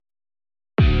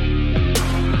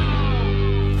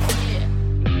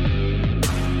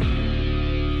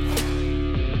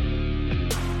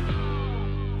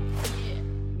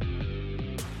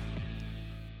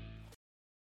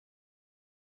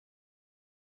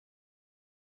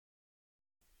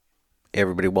Hey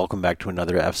everybody, welcome back to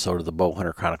another episode of the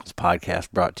Bowhunter Chronicles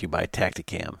podcast brought to you by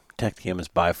Tacticam. Tacticam is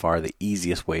by far the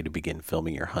easiest way to begin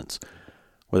filming your hunts.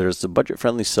 Whether it's the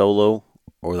budget-friendly solo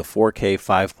or the 4K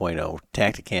 5.0,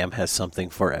 Tacticam has something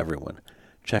for everyone.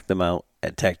 Check them out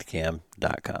at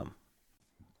tacticam.com.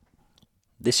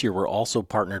 This year we're also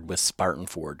partnered with Spartan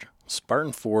Forge.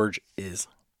 Spartan Forge is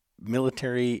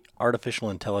military artificial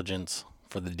intelligence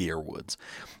for the deer woods.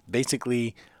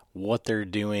 Basically, what they're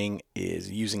doing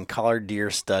is using collared deer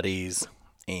studies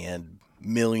and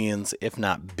millions, if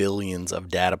not billions, of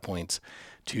data points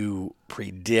to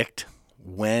predict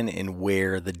when and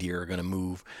where the deer are going to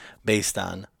move based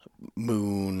on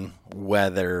moon,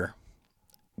 weather,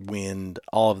 wind,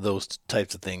 all of those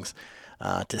types of things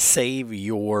to save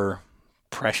your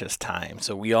precious time.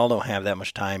 So we all don't have that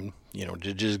much time,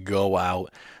 to just go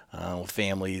out with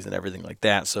families and everything like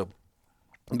that. So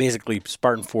basically,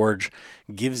 Spartan Forge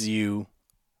gives you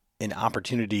an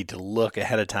opportunity to look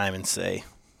ahead of time and say,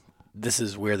 this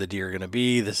is where the deer are going to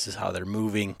be. This is how they're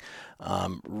moving.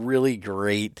 Really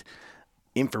great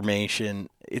information.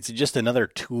 It's just another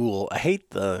tool. I hate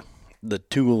the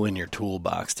tool in your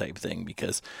toolbox type thing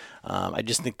because I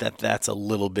just think that that's a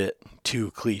little bit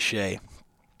too cliche.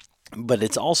 But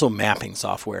it's also mapping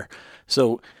software.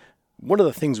 So one of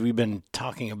the things we've been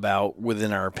talking about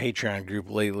within our Patreon group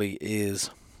lately is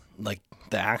like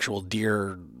the actual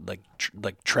deer, like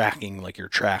tracking, like your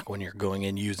track when you're going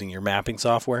in using your mapping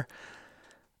software.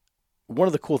 One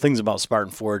of the cool things about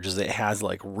Spartan Forge is it has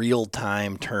like real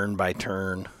time turn by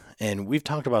turn. And we've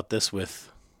talked about this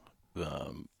with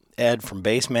Ed from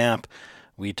Base Map.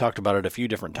 We talked about it a few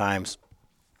different times.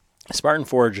 Spartan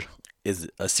Forge is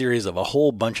a series of a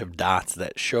whole bunch of dots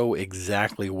that show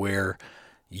exactly where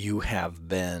you have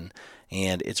been.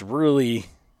 And it's really,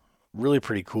 really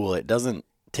pretty cool. It doesn't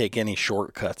take any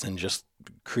shortcuts and just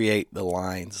create the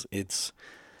lines. It's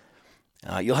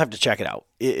you'll have to check it out.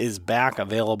 It is back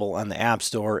available on the App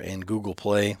Store and Google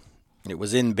Play. It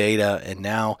was in beta, and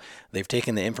now they've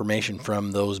taken the information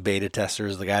from those beta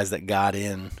testers, the guys that got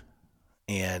in,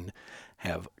 and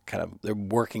have they're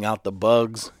working out the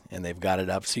bugs, and they've got it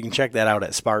up. So you can check that out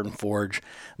at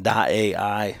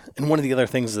spartanforge.ai. And one of the other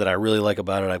things that I really like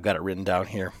about it, I've got it written down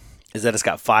here, is that it's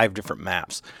got 5 different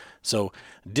maps. So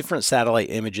different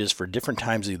satellite images for different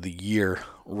times of the year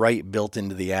right built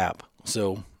into the app.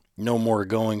 So no more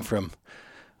going from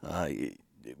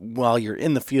while you're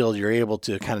in the field, you're able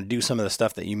to kind of do some of the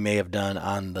stuff that you may have done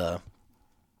on the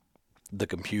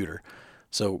computer.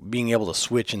 So being able to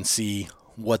switch and see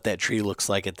what that tree looks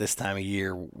like at this time of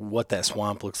year, what that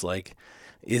swamp looks like.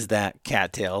 Is that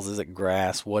cattails? Is it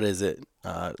grass? What is it?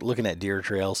 Looking at deer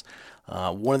trails.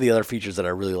 One of the other features that I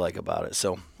really like about it.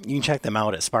 So you can check them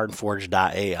out at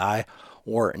spartanforge.ai,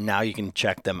 or now you can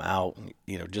check them out.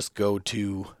 Just go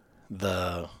to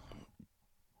the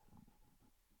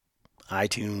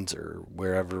iTunes or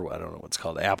wherever, I don't know what's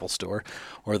called, Apple Store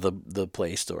or the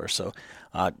Play Store. So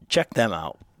check them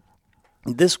out.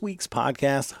 This week's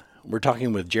podcast, we're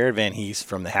talking with Jared Van Hees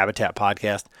from the Habitat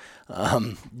podcast.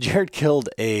 Jared killed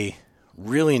a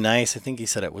really nice, I think he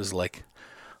said it was like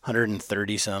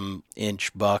 130 some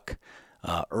inch buck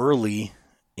early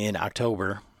in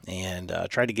October, and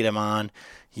tried to get him on.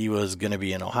 He was going to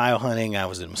be in Ohio hunting. I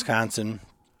was in Wisconsin.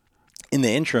 In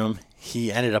the interim,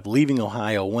 he ended up leaving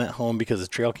Ohio, went home because the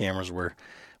trail cameras were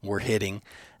hitting,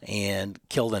 and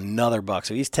killed another buck.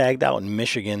 So he's tagged out in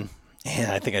Michigan.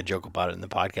 And I think I joke about it in the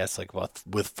podcast, like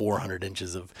with 400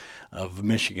 inches of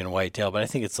Michigan whitetail, but I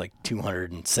think it's like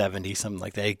 270, something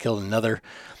like that. He killed another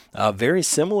very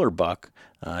similar buck.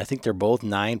 I think they're both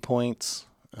 9 points,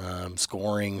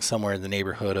 scoring somewhere in the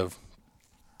neighborhood of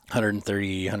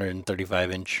 130,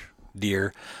 135 inch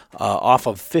deer off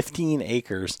of 15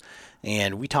 acres.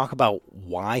 And we talk about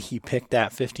why he picked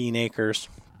that 15 acres,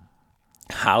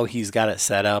 how he's got it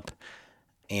set up,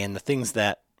 and the things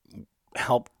that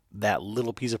help that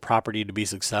little piece of property to be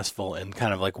successful, and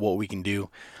kind of like what we can do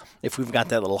if we've got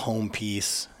that little home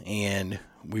piece and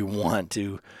we want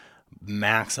to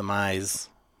maximize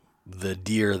the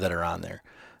deer that are on there.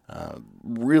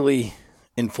 Really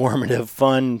informative,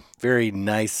 fun, very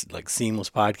nice, like seamless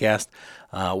podcast.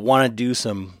 Want to do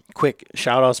some quick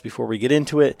shout outs before we get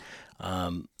into it.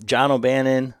 John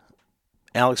O'Bannon,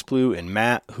 Alex Blue, and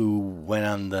Matt, who went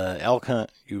on the elk hunt.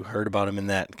 You heard about him in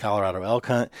that Colorado elk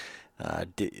hunt.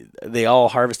 They all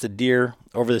harvested deer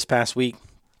over this past week.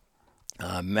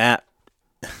 Matt,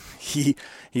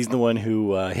 he's the one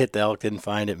who hit the elk, didn't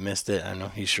find it, missed it. I know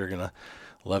he's sure going to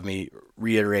love me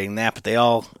reiterating that, but they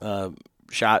all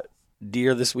shot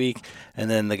deer this week. And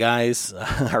then the guys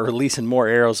are releasing more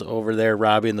arrows over there.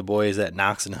 Robbie and the boys at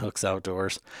Knox and Hooks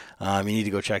Outdoors. You need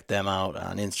to go check them out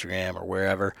on Instagram or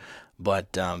wherever.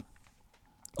 But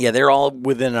yeah, they're all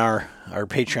within our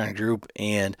Patreon group,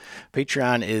 and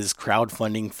Patreon is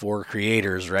crowdfunding for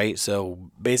creators, right? So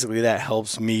basically that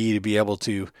helps me to be able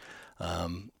to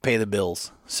pay the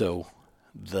bills. So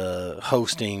the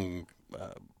hosting,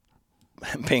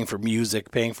 paying for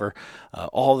music, paying for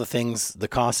all the things, the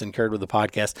costs incurred with the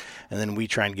podcast, and then we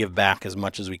try and give back as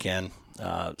much as we can.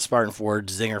 Spartan Ford,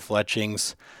 Zinger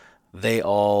Fletchings, they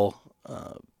all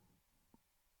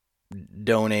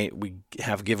donate. We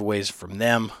have giveaways from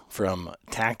them, from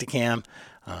Tacticam.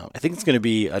 I think it's going to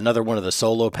be another one of the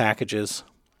solo packages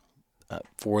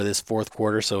for this fourth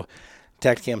quarter. So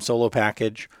Tacticam solo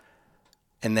package,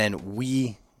 and then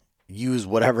we use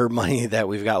whatever money that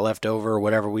we've got left over,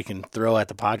 whatever we can throw at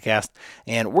the podcast.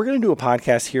 And we're going to do a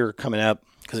podcast here coming up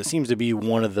because it seems to be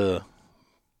one of the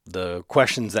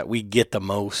questions that we get the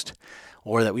most,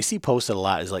 or that we see posted a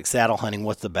lot, is like saddle hunting,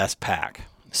 what's the best pack?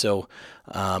 So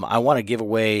I want to give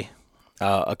away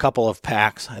a couple of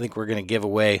packs. I think we're going to give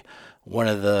away one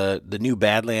of the new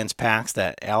Badlands packs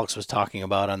that Alex was talking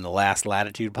about on the last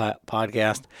Latitude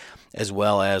podcast, as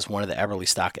well as one of the Everly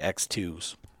Stock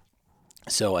X2s.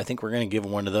 So I think we're going to give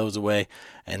one of those away.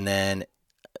 And then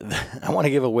I want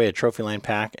to give away a trophy line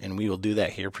pack, and we will do that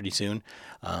here pretty soon.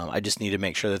 I just need to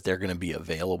make sure that they're going to be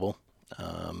available.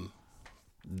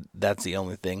 That's the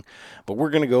only thing. But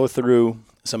we're going to go through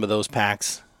some of those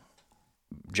packs,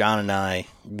 John and I,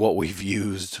 what we've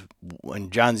used.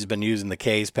 And John's been using the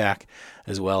K's pack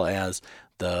as well as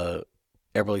the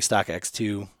Everly Stock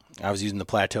X2. I was using the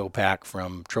Plateau pack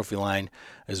from Trophy Line,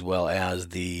 as well as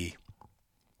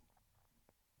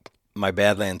my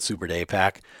Badlands Super Day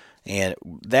pack. And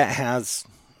that's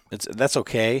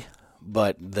okay.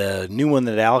 But the new one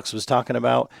that Alex was talking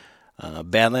about,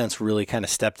 Badlands really kind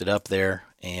of stepped it up there,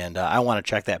 and I want to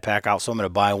check that pack out, so I'm going to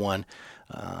buy one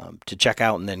to check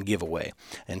out and then give away.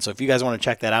 And so if you guys want to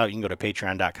check that out, you can go to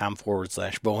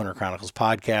patreon.com/Bowhunter Chronicles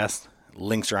Podcast.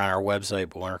 Links are on our website,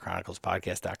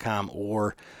 bowhunterchroniclespodcast.com,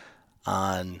 or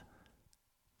on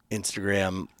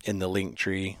Instagram in the link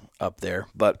tree up there.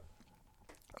 But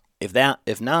if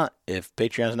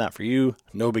Patreon's not for you,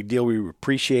 no big deal. We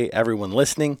appreciate everyone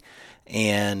listening.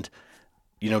 And,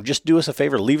 just do us a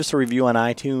favor. Leave us a review on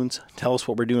iTunes. Tell us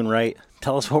what we're doing right.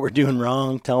 Tell us what we're doing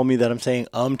wrong. Tell me that I'm saying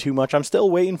too much. I'm still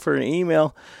waiting for an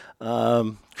email.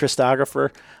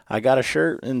 Christographer, I got a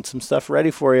shirt and some stuff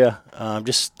ready for you.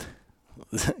 Just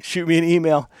shoot me an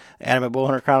email,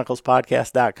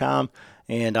 Adam@bowhunterchroniclespodcast.com,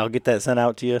 and I'll get that sent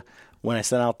out to you when I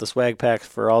send out the swag packs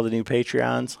for all the new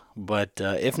Patreons. But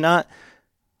if not,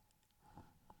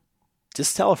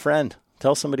 just tell a friend.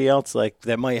 Tell somebody else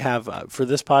that might have, for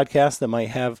this podcast, that might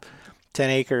have 10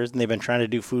 acres and they've been trying to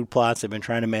do food plots. They've been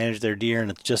trying to manage their deer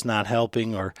and it's just not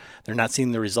helping, or they're not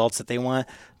seeing the results that they want.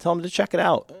 Tell them to check it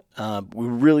out. We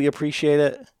really appreciate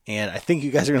it. And I think you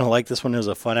guys are going to like this one. It was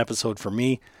a fun episode for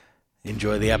me.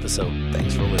 Enjoy the episode.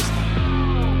 Thanks for listening.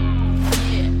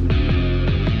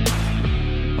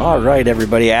 All right,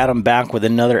 everybody. Adam back with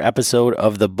another episode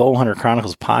of the Bowhunter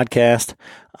Chronicles podcast.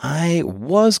 I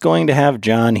was going to have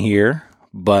John here,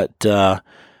 but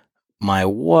my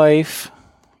wife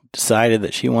decided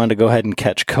that she wanted to go ahead and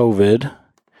catch COVID,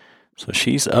 so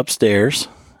she's upstairs.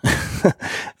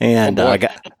 And I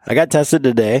got tested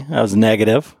today. I was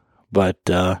negative, but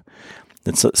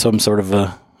it's some sort of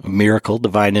a miracle,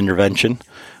 divine intervention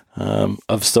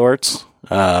of sorts.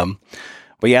 But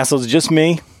yeah, so it's just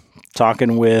me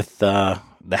talking with the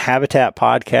Habitat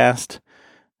podcast,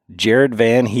 Jared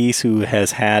Van Hees, who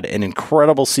has had an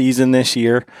incredible season this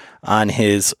year on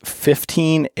his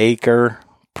 15-acre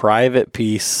private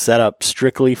piece set up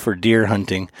strictly for deer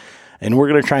hunting. And we're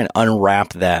going to try and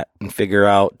unwrap that and figure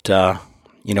out,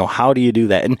 how do you do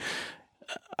that? And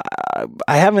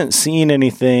I haven't seen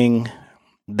anything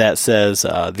that says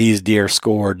these deer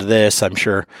scored this. I'm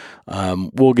sure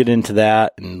we'll get into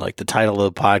that. And the title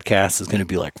of the podcast is going to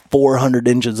be 400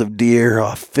 inches of deer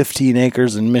off 15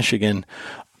 acres in Michigan,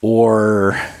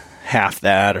 or half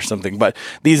that or something. But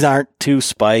these aren't two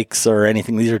spikes or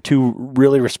anything. These are two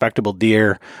really respectable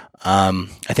deer. I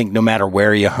think no matter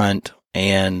where you hunt,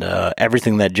 and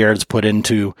everything that Jared's put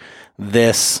into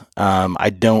this, I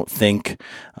don't think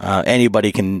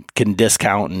anybody can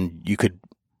discount, and you could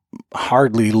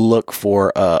hardly look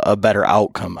for a better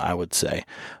outcome, I would say.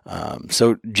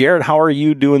 So Jared, how are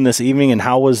you doing this evening, and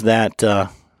how was that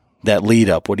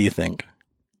lead up? What do you think?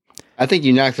 I think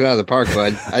you knocked it out of the park,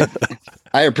 bud.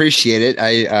 I appreciate it.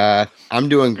 I'm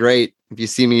doing great. If you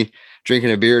see me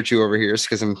drinking a beer or two over here, it's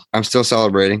because I'm still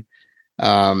celebrating.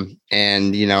 And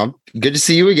good to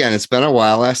see you again. It's been a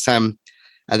while. Last time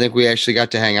I think we actually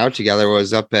got to hang out together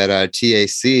was up at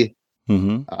TAC.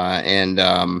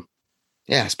 Mm-hmm.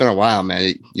 Yeah, it's been a while,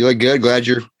 man. You look good. Glad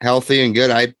you're healthy and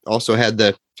good. I also had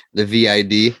the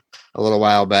VID a little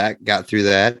while back. Got through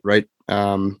that right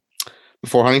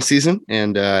before hunting season,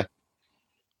 and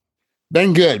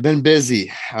been good. Been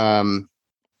busy.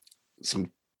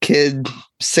 Some kid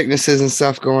sicknesses and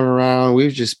stuff going around.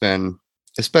 It's been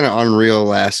an unreal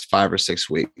last 5 or 6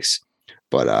 weeks,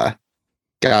 but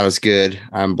God is good.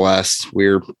 I'm blessed.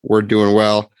 We're doing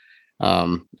well.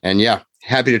 And yeah,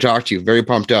 happy to talk to you. Very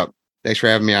pumped up. Thanks for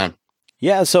having me on.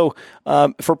 Yeah. So,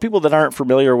 for people that aren't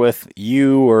familiar with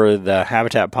you or the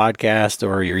Habitat podcast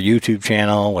or your YouTube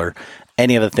channel or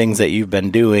any of the things that you've been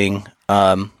doing,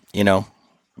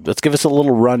 let's give us a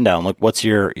little rundown. Like, what's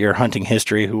your hunting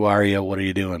history? Who are you? What are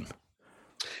you doing?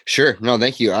 Sure. No,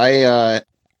 thank you.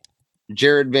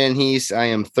 Jared Van Hees. I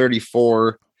am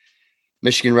 34,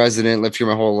 Michigan resident, lived here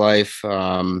my whole life.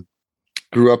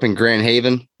 Grew up in Grand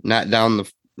Haven, not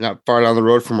far down the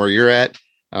road from where you're at.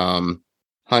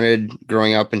 Hunted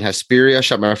growing up in Hesperia,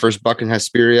 shot my first buck in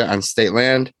Hesperia on state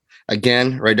land,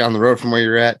 again, right down the road from where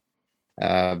you're at.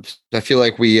 I feel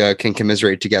like we can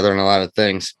commiserate together on a lot of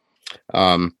things.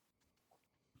 I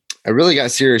really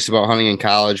got serious about hunting in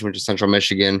college, went to Central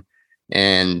Michigan,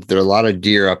 and there are a lot of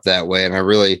deer up that way. And I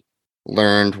really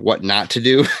learned what not to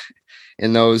do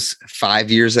in those 5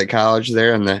 years at college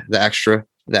there and the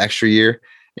extra year.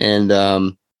 And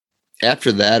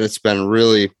after that, it's been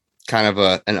really kind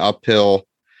of an uphill,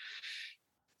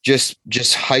 just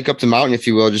hike up the mountain, if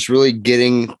you will, just really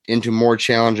getting into more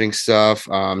challenging stuff,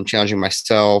 challenging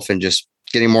myself and just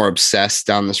getting more obsessed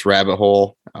down this rabbit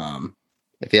hole.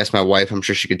 If you ask my wife, I'm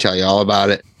sure she could tell you all about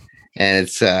it. And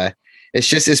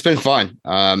it's been fun.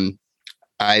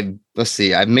 I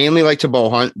mainly like to bow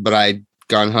hunt, but I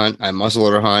gun hunt, I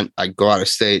muzzleloader hunt, I go out of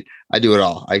state, I do it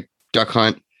all. I duck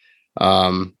hunt.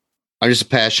 I'm just a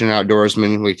passionate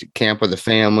outdoorsman. We camp with the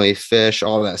family, fish,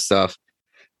 all that stuff.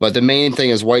 But the main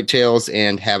thing is whitetails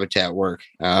and habitat work.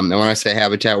 And when I say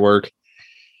habitat work,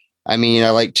 I mean, I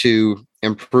like to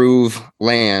improve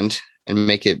land and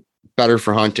make it better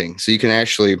for hunting. So you can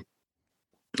actually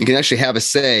have a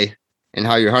say in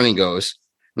how your hunting goes,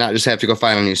 not just have to go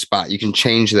find a new spot. You can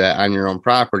change that on your own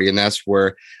property. And that's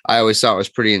where I always thought was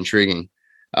pretty intriguing.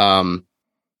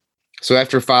 So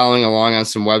after following along on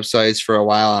some websites for a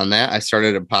while on that, I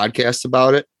started a podcast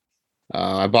about it.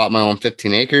 I bought my own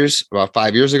 15 acres about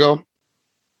 5 years ago.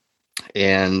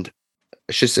 And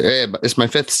it's my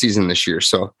 5th season this year.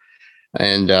 So,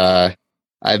 and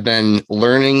I've been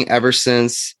learning ever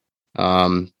since.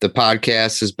 The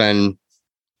podcast has been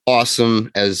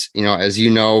awesome. As you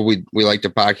know, we like to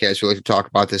podcast. We like to talk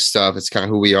about this stuff. It's kind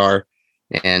of who we are.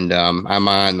 And I'm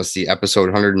on, episode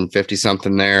 150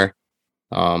 something there.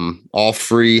 All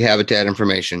free habitat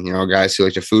information, guys who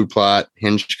like to food plot,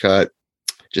 hinge cut,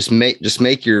 just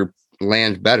make your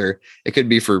land better. It could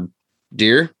be for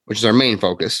deer, which is our main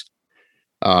focus.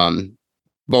 Bow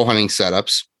hunting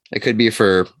setups. It could be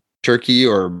for turkey,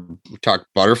 or we talked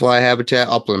butterfly habitat,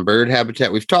 upland bird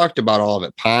habitat. We've talked about all of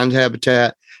it, pond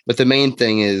habitat, but the main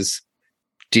thing is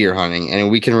deer hunting. And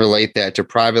we can relate that to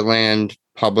private land,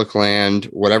 public land,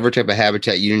 whatever type of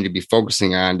habitat you need to be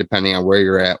focusing on, depending on where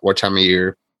you're at, what time of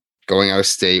year, going out of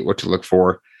state, what to look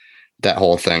for, that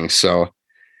whole thing. So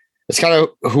it's kind of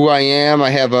who I am.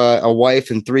 I have a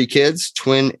wife and 3 kids,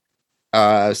 twin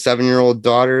 7-year-old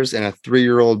daughters and a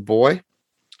 3-year-old boy.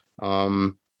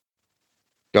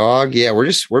 Dog. Yeah,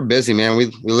 we're busy, man. We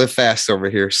live fast over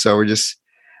here. So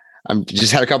I'm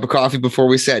just had a cup of coffee before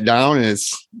we sat down, and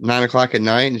it's 9:00 at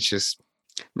night, and it's just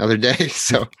another day.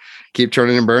 So keep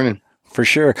turning and burning. For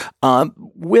sure.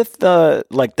 With the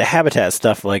habitat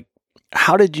stuff, like,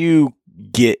 how did you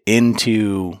get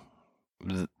into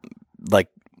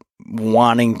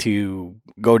wanting to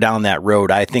go down that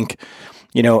road? I think,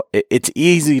 it's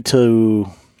easy to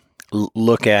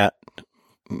look at,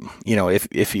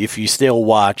 if you still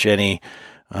watch any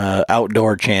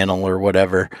outdoor channel or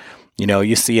whatever,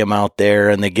 you see them out there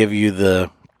and they give you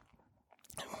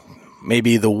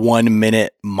maybe the 1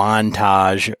 minute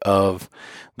montage of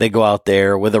they go out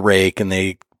there with a rake and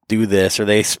they do this, or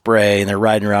they spray and they're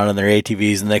riding around in their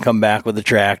ATVs and they come back with a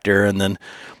tractor, and then,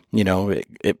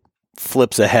 it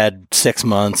flips ahead 6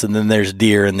 months and then there's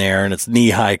deer in there and it's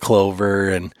knee-high clover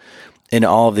and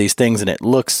all of these things, and it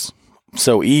looks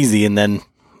so easy. And then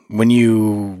when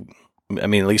at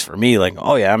least for me, like,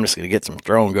 oh yeah, I'm just going to get some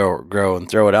grow and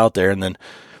throw it out there. And then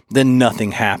then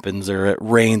nothing happens, or it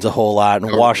rains a whole lot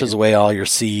and washes away all your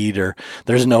seed, or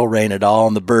there's no rain at all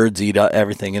and the birds eat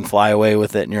everything and fly away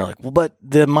with it. And you're like, well, but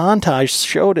the montage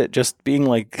showed it just being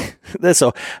like this.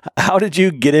 So how did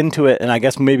you get into it? And I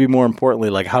guess maybe more importantly,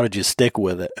 like, how did you stick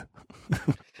with it?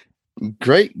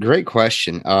 Great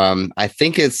question. I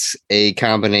think it's a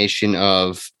combination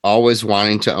of always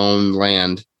wanting to own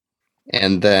land,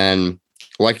 and then,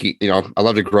 like, I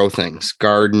love to grow things,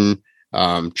 garden,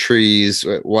 trees,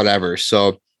 whatever.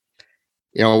 So,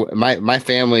 my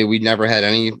family, we never had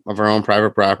any of our own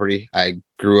private property. I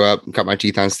grew up and cut my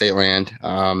teeth on state land,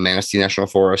 Manistee National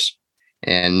Forest,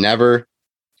 and never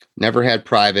had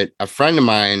private. A friend of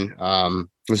mine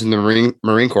was in the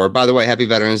Marine Corps. By the way, happy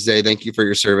Veterans Day. Thank you for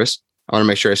your service. I want to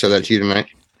make sure I said that to you tonight.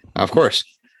 Of course.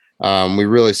 We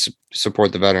really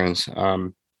support the veterans.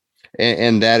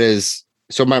 And that is,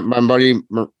 so my buddy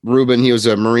Ruben, he was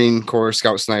a Marine Corps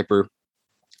scout sniper.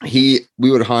 We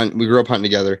would hunt. We grew up hunting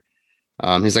together.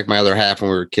 He's like my other half when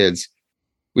we were kids.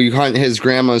 We hunt his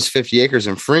grandma's 50 acres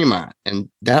in Fremont, and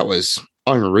that was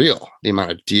unreal. The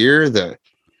amount of deer, the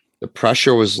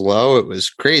pressure was low. It was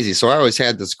crazy. So I always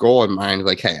had this goal in mind,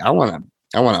 like, hey, I want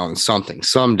to own something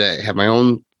someday, have my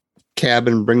own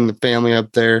cabin, bring the family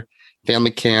up there,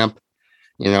 family camp,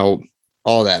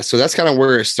 all that. So that's kind of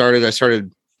where it started. I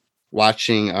started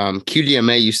watching,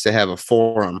 QDMA used to have a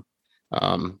forum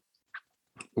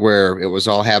where it was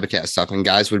all habitat stuff, and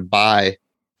guys would buy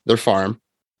their farm.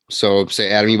 So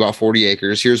say, Adam, you bought 40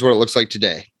 acres. Here's what it looks like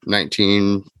today,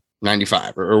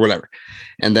 1995 or whatever.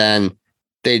 And then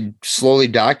they'd slowly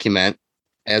document,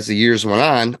 as the years went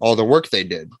on, all the work they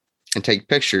did and take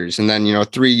pictures. And then,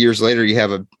 3 years later, you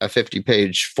have a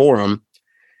 50-page forum,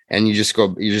 and you're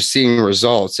just seeing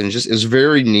results. And it's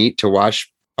very neat to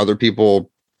watch other people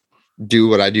do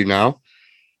what I do now.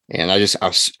 And I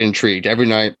was intrigued every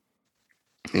night,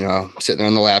 sitting there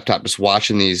on the laptop, just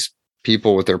watching these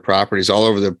people with their properties all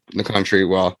over the country.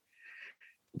 Well,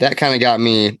 that kind of got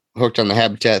me hooked on the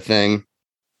habitat thing.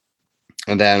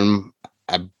 And then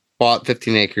I bought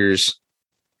 15 acres,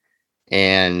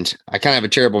 and I kind of have a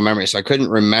terrible memory, so I couldn't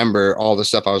remember all the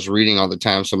stuff I was reading all the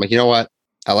time. So I'm like, you know what?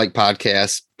 I like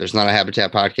podcasts. There's not a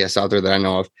habitat podcast out there that I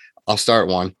know of. I'll start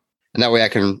one. And that way I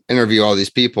can interview all these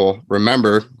people,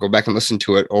 remember, go back and listen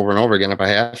to it over and over again if I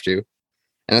have to.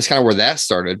 And that's kind of where that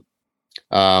started.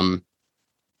 And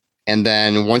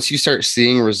then once you start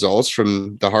seeing results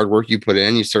from the hard work you put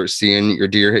in, you start seeing your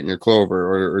deer hitting your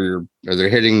clover, or they're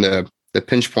hitting the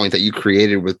pinch point that you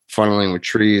created with funneling with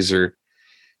trees or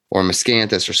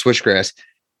miscanthus or switchgrass.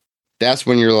 That's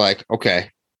when you're like, okay,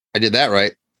 I did that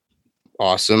right.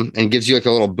 Awesome. And it gives you like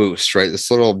a little boost, right? This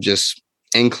little just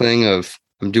inkling of,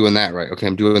 I'm doing that right. Okay,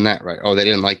 I'm doing that right. Oh, they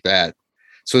didn't like that.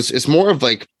 So it's more of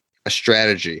like a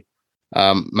strategy.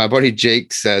 My buddy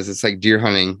Jake says it's like deer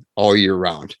hunting all year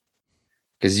round,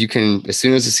 because you can, as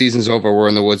soon as the season's over, we're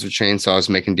in the woods with chainsaws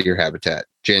making deer habitat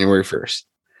January 1st.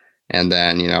 And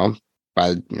then,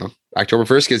 by October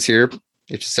 1st gets here,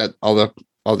 you just set all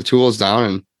the tools down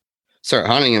and start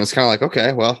hunting. And it's kind of like,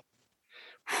 okay, well,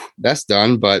 that's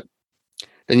done. But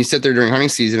then you sit there during hunting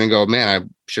season and go, man, I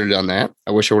should have done that.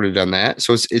 I wish I would have done that.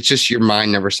 So it's just, your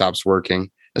mind never stops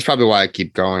working. That's probably why I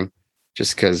keep going,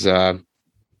 just because the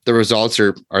results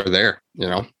are there,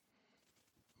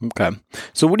 Okay.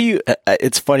 So what do you,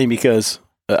 it's funny because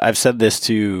I've said this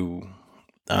to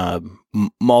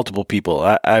multiple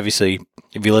people. Obviously,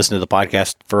 if you listen to the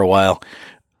podcast for a while,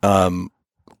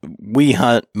 we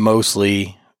hunt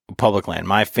mostly public land.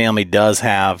 My family does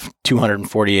have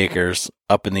 240 acres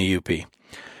up in the UP.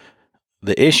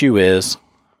 The issue is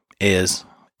it's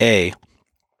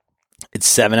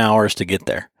 7 hours to get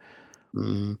there.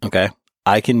 Okay.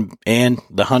 And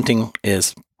the hunting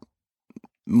is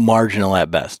marginal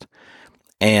at best.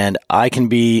 And I can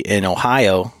be in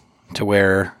Ohio to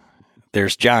where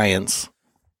there's giants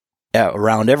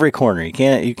around every corner. You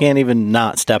can't even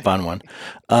not step on one.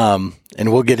 And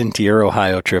we'll get into your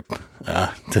Ohio trip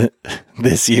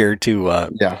this year to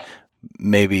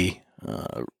maybe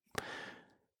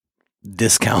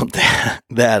discount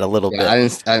that a little bit. I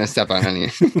didn't step on any.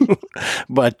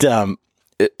 but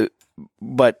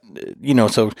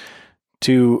so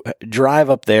to drive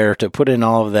up there to put in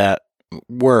all of that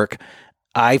work,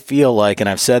 I feel like, and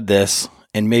I've said this,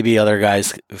 and maybe other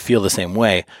guys feel the same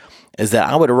way, is that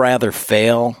I would rather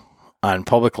fail on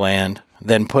public land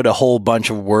than put a whole bunch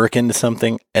of work into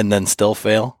something and then still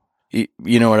fail.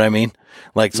 You know what I mean?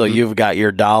 Like, so you've got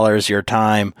your dollars, your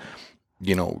time,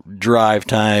 drive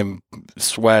time,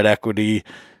 sweat equity,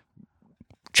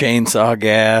 chainsaw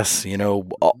gas,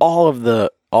 all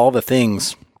the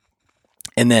things.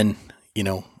 And then,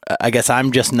 I guess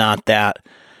I'm just not that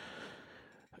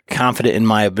confident in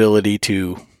my ability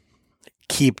to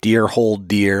keep deer, hold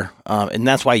deer. And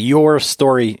that's why your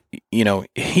story,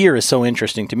 here is so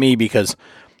interesting to me because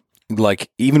like,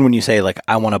 even when you say like,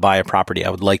 I want to buy a property, I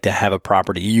would like to have a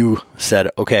property. You said,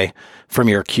 okay, from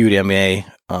your QMA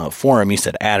forum, you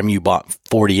said, Adam, you bought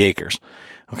 40 acres.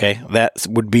 Okay. That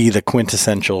would be the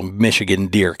quintessential Michigan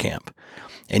deer camp.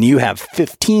 And you have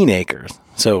 15 acres.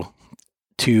 So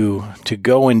to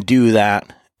go and do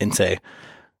that and say,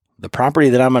 the property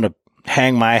that I'm going to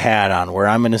hang my hat on, where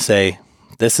I'm going to say,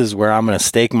 this is where I'm going to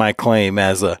stake my claim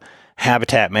as a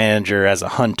habitat manager, as a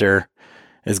hunter,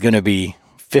 is going to be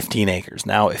 15 acres.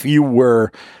 Now, if you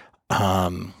were,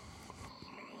 Lee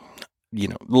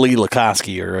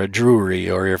Lukoski or a Drury,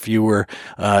 or if you were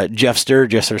Jeff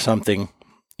Sturgis or something,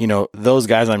 those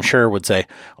guys I'm sure would say,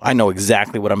 I know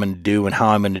exactly what I'm going to do and how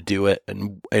I'm going to do it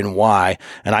and why,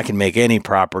 and I can make any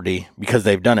property because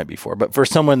they've done it before. But for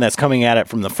someone that's coming at it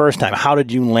from the first time, how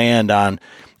did you land on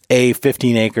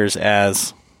 15 acres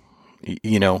as,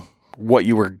 what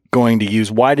you were going to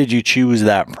use? Why did you choose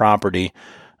that property?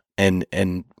 And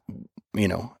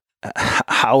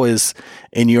how is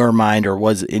in your mind, or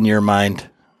was in your mind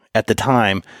at the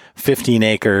time, 15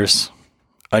 acres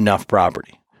enough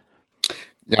property?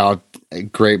 No,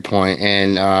 great point.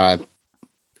 And I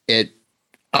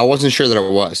wasn't sure that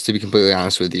it was, to be completely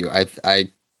honest with you.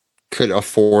 I could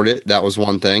afford it. That was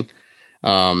one thing.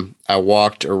 I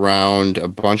walked around a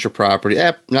bunch of property,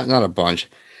 not a bunch.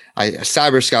 I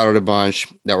cyber scouted a bunch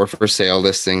that were for sale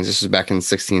listings. This was back in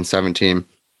 16, 17.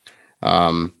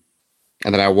 And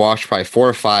then I walked probably 4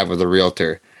 or 5 with a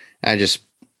realtor. And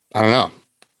I don't know,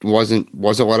 wasn't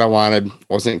what I wanted.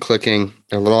 Wasn't clicking.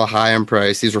 They're a little high in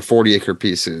price. These were 40 acre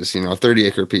pieces, 30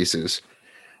 acre pieces.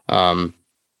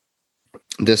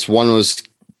 This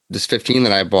 15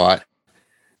 that I bought,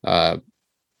 it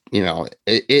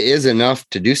is enough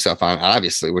to do stuff on,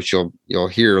 obviously, which you'll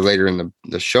hear later in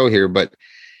the show here. But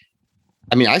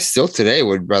I mean, I still today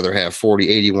would rather have 40,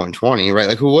 80, 120, right?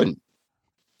 Like, who wouldn't?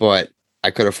 But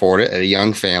I could afford it at a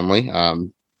young family.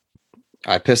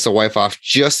 I pissed the wife off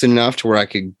just enough to where I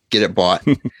could get it bought,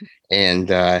 and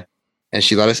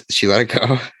she let it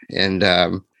go. And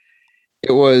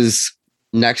it was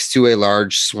next to a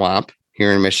large swamp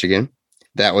here in Michigan.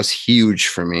 That was huge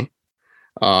for me.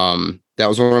 That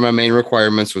was one of my main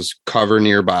requirements, was cover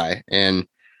nearby. And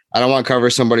I don't want cover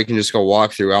somebody can just go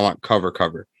walk through. I want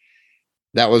cover.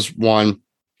 That was one.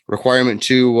 Requirement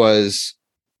 2 was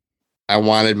I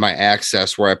wanted my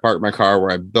access where I parked my car,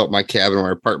 where I built my cabin,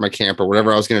 where I parked my camper,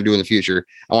 whatever I was going to do in the future.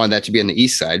 I wanted that to be on the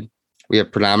east side. We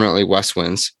have predominantly west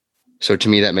winds. So to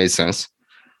me, that made sense.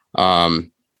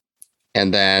 And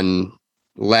then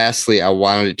lastly, I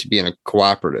wanted it to be in a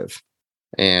cooperative.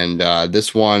 And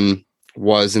this one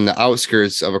was in the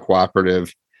outskirts of a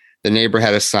cooperative. The neighbor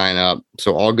had a sign up.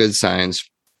 So all good signs.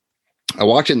 I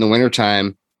walked in the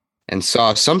wintertime and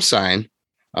saw some sign.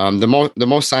 The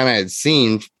most sign I had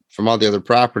seen from all the other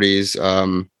properties,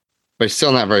 but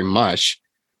still not very much.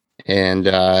 And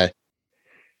I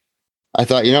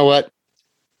thought, you know what?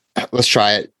 Let's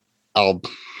try it. I'll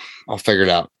figure it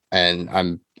out. And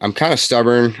I'm kind of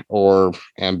stubborn or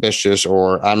ambitious,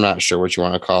 or I'm not sure what you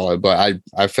want to call it, but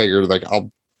I figured, like,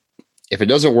 if it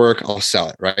doesn't work, I'll sell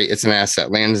it, right? It's an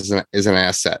asset. Land is an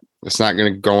asset. It's not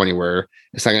going to go anywhere.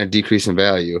 It's not going to decrease in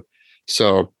value.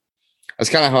 So that's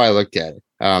kind of how I looked at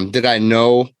it. Did I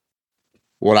know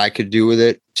what I could do with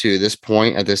it to this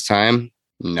point at this time?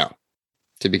 No,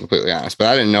 to be completely honest. But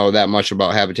I didn't know that much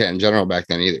about habitat in general back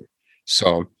then either.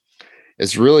 So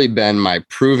it's really been my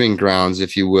proving grounds,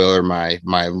 if you will, or my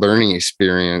learning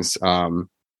experience,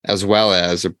 as well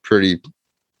as a pretty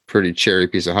cherry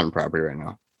piece of hunting property right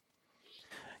now.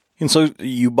 And so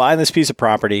you buy this piece of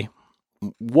property.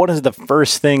 What is the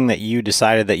first thing that you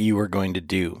decided that you were going to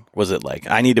do? Was it like,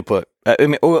 I need to put,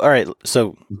 all right,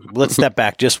 so let's step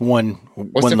back just one.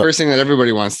 What's the first thing that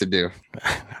everybody wants to do?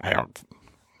 I don't,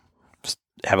 just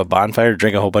have a bonfire,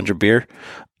 drink a whole bunch of beer.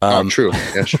 True.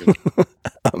 Yeah, true.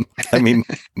 I mean,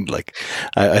 like,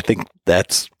 I think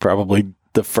that's probably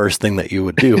the first thing that you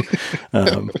would do,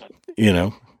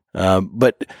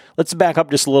 but let's back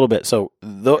up just a little bit. So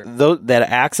that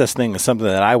access thing is something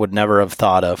that I would never have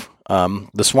thought of.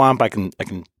 The swamp, I can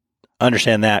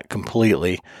understand that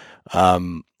completely.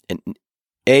 And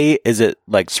A, is it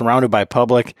like surrounded by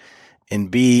public?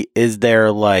 And B, is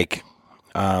there like,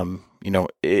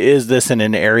 is this in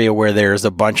an area where there's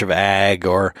a bunch of ag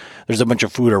or there's a bunch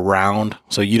of food around,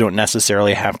 so you don't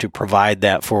necessarily have to provide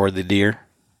that for the deer?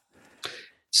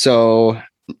 So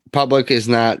public is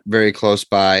not very close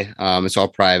by. It's all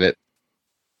private.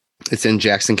 It's in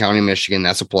Jackson County, Michigan.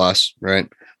 That's a plus, right?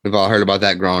 We've all heard about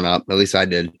that growing up. At least I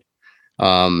did.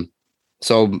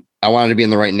 So I wanted to be in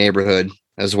the right neighborhood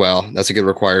as well. That's a good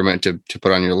requirement to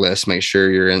put on your list. Make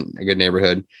sure you're in a good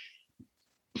neighborhood.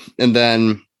 And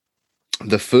then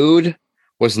the food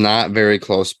was not very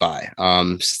close by.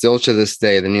 Still to this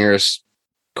day, the nearest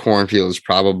cornfield is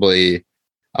probably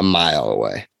a mile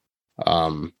away.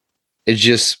 It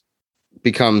just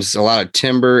becomes a lot of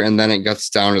timber, and then it gets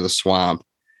down to the swamp.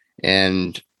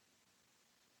 And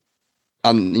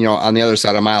on the other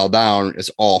side, a mile down,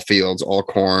 is all fields, all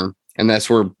corn, and that's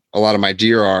where a lot of my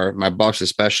deer are, my bucks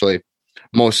especially,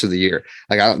 most of the year.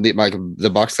 Like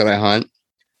the bucks that I hunt,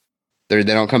 they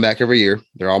don't come back every year.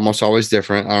 They're almost always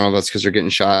different. I don't know if that's because they're getting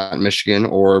shot in Michigan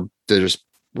or they're just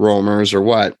roamers or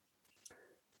what.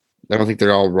 I don't think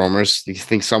they're all roamers. You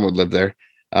think some would live there,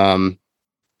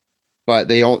 but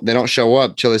they don't show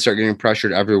up till they start getting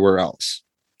pressured everywhere else.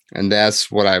 And that's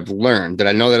what I've learned. Did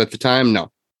I know that at the time?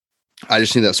 No. I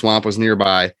just knew that swamp was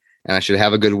nearby, and I should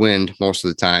have a good wind most of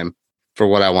the time for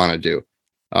what I want to do.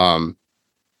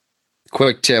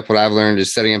 Quick tip, what I've learned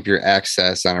is setting up your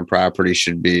access on a property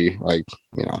should be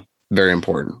very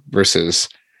important versus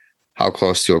how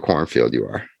close to a cornfield you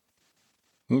are.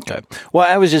 Okay. Well,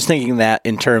 I was just thinking that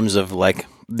in terms of like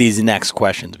these next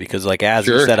questions, because like as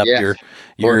you set up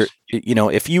your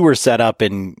if you were set up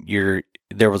and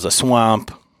there was a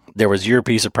swamp, there was your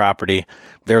piece of property,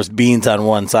 there was beans on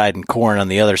one side and corn on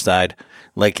the other side,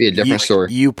 like be a different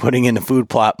story. You putting in a food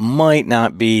plot might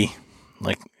not be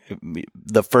like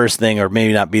the first thing, or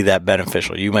maybe not be that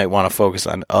beneficial. You might want to focus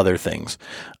on other things.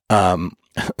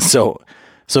 So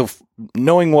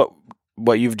knowing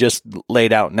what you've just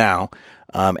laid out now,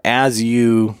 as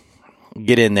you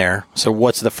get in there, so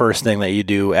what's the first thing that you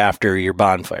do after your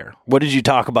bonfire? What did you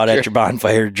talk about at your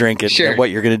bonfire drinking and what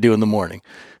you're going to do in the morning?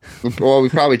 Well, we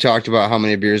probably talked about how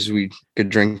many beers we could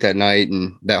drink that night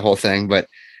and that whole thing. But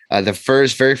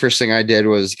the very first thing I did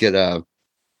was get a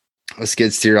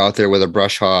skid steer out there with a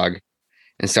brush hog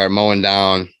and start mowing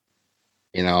down,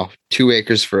 2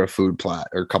 acres for a food plot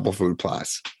or a couple food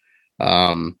plots.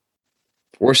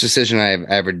 Worst decision I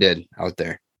ever did out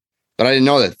there, but I didn't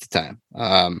know that at the time.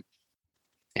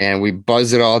 And we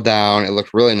buzzed it all down. It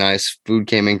looked really nice. Food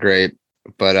came in great,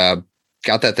 but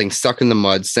got that thing stuck in the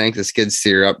mud, sank the skid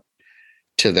steer up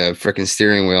to the freaking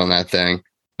steering wheel in that thing,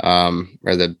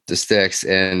 or the sticks,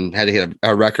 and had to get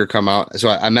a wrecker come out. So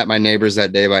I met my neighbors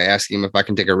that day by asking them if I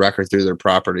can take a wrecker through their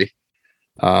property.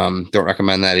 Don't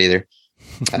recommend that either.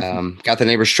 Got the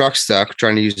neighbor's truck stuck,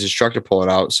 trying to use his truck to pull it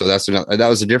out. So that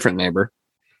was a different neighbor.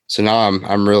 So now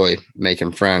I'm really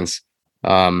making friends.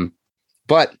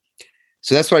 But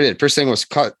so that's what I did. First thing was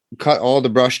cut all the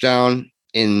brush down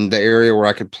in the area where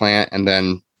I could plant, and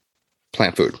then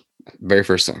plant food. Very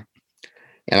first thing.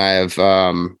 And I have,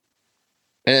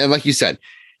 and like you said,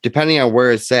 depending on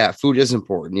where it's at, food is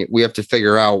important. We have to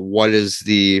figure out what is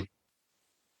the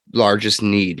largest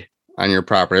need on your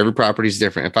property. Every property is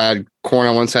different. If I had corn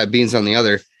on one side, beans on the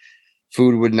other,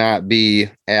 food would not be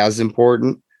as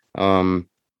important. I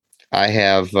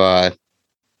have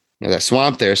that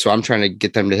swamp there, so I'm trying to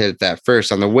get them to hit that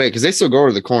first on the way, because they still go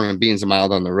to the corn and beans a mile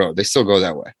down the road. They still go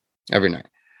that way every night.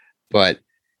 But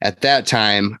at that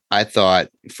time, I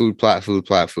thought food plot,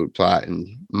 and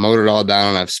mowed it all down.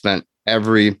 And I've spent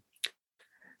every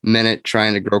minute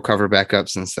trying to grow cover back up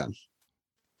since then.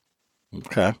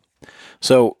 Okay.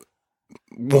 So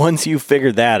once you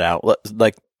figured that out, let's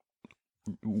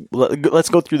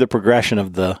go through the progression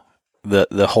of the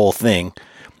whole thing,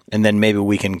 and then maybe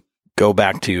we can go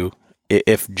back to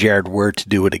if Jared were to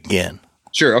do it again.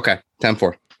 Sure. Okay.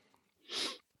 10-4.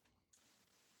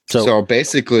 So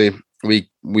basically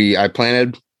I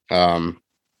planted,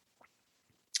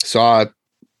 saw,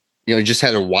 just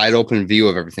had a wide open view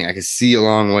of everything. I could see a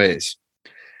long ways.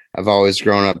 I've always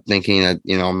grown up thinking that,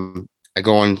 I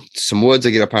go in some woods,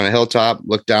 I get up on a hilltop,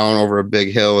 look down over a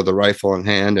big hill with a rifle in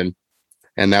hand, and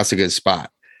that's a good spot.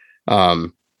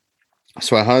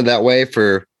 So I hunted that way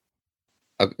for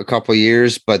a couple of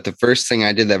years, but the first thing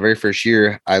I did that very first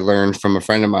year, I learned from a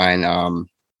friend of mine,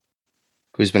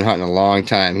 who's been hunting a long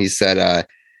time. He said, I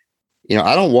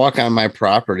don't walk on my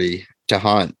property to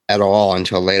hunt at all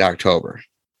until late October.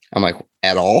 I'm like,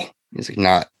 at all? He's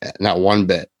like, not one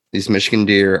bit. These Michigan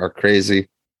deer are crazy.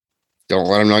 Don't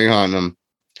let them know you're hunting them.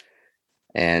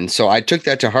 And so I took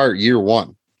that to heart year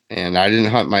one, and I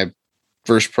didn't hunt my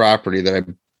first property that I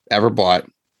ever bought.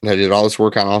 I did all this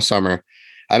work on all summer.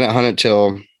 I didn't hunt it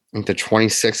till the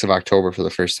 26th of October for the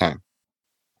first time.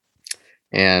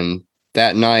 And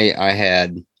that night I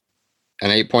had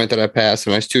an 8-point that I passed, a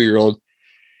nice 2-year-old.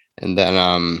 And then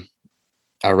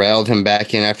I railed him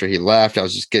back in after he left. I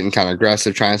was just getting kind of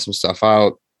aggressive, trying some stuff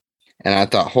out. And I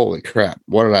thought, holy crap,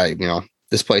 what did I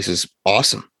this place is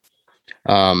awesome.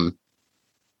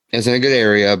 It's in a good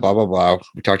area, blah, blah, blah.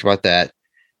 We talked about that.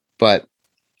 But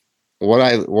what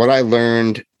I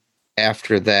learned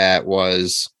after that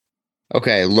was,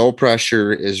 okay, low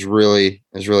pressure is really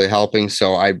helping.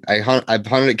 So I've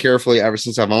hunted it carefully ever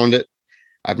since I've owned it.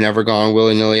 I've never gone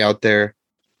willy-nilly out there.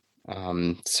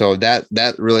 So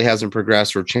that really hasn't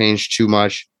progressed or changed too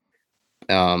much.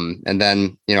 And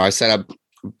then, I set up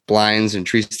blinds and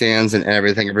tree stands and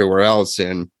everything everywhere else,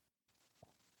 and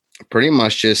pretty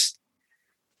much just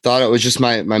thought it was just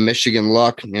my Michigan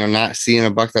luck, not seeing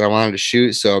a buck that I wanted to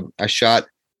shoot. So I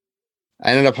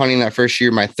ended up hunting that first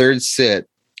year. My third sit,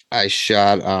 I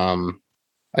shot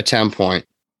a 10 point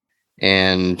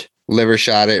and liver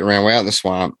shot it and ran way out in the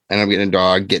swamp. Ended up getting a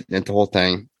dog, getting it, the whole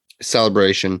thing,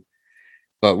 celebration.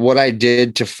 But what I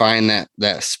did to find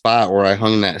that spot where I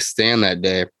hung that stand that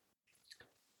day,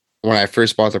 when I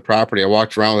first bought the property, I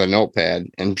walked around with a notepad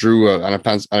and drew on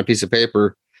a piece of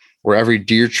paper where every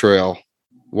deer trail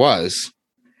was.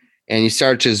 And you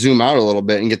start to zoom out a little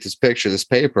bit and get this picture, this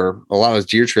paper. A lot of those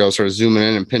deer trails started zooming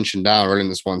in and pinching down right in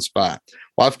this one spot.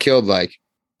 Well, I've killed like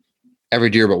every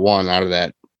deer but one out of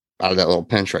that little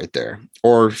pinch right there,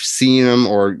 or seen them,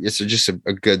 or it's just a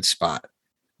good spot.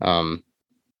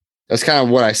 That's kind of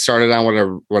what I started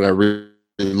on, what I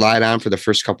relied on for the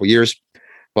first couple of years.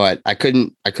 But I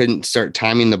couldn't start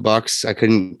timing the bucks. I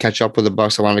couldn't catch up with the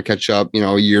bucks I wanted to catch up,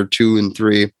 year 2 and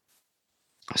 3.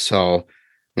 So,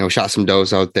 shot some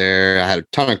does out there. I had a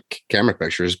ton of camera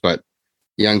pictures, but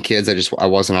young kids, I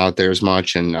wasn't out there as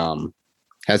much, and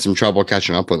had some trouble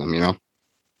catching up with them,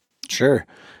 Sure.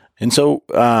 And so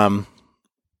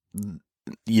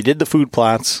you did the food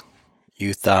plots.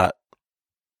 You thought,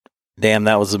 damn,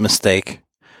 that was a mistake.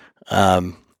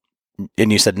 And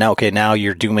you said, now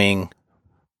you're doing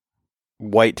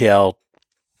whitetail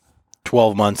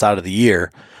 12 months out of the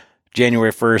year.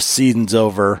 January 1st, season's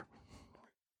over.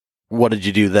 What did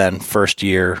you do then? First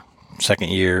year, second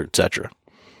year, etc.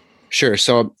 Sure.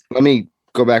 So let me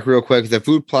go back real quick. The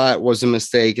food plot was a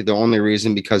mistake. The only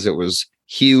reason because it was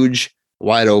huge,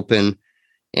 wide open,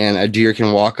 and a deer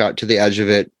can walk out to the edge of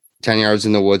it 10 yards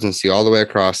in the woods and see all the way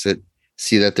across it,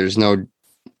 see that there's no,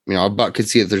 a buck could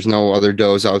see that there's no other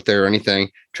does out there or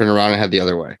anything, turn around and head the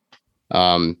other way.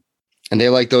 And they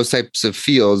like those types of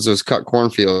fields, those cut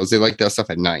cornfields. They like that stuff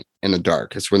at night in the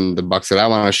dark. It's when the bucks that I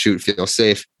want to shoot feel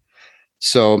safe.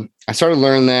 So I started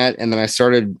learning that, and then I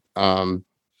started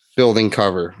building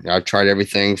cover. I tried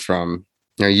everything from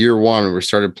year 1. We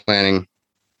started planting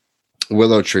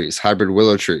willow trees, hybrid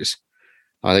willow trees.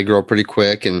 They grow pretty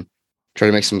quick, and try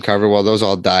to make some cover. Well, those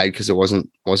all died because it wasn't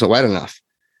wet enough.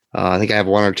 I think I have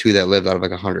 1 or 2 that lived out of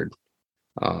like 100.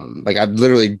 I've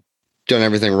literally done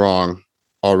everything wrong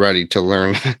already to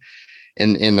learn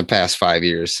in the past 5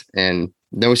 years. And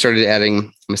then we started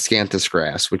adding miscanthus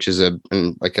grass, which is a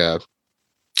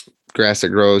grass that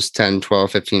grows 10,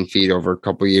 12, 15 feet over a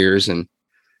couple of years, and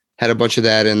had a bunch of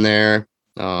that in there.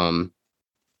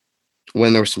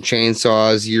 When there were some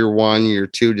chainsaws, year 1, year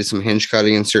 2, did some hinge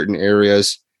cutting in certain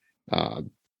areas, kind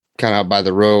of out by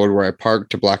the road where I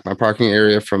parked to block my parking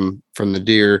area from the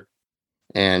deer.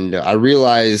 And I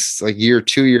realized like year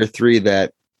 2, year 3,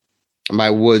 that my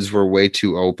woods were way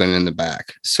too open in the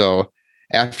back. So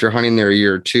after hunting there a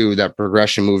year or 2, that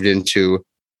progression moved into,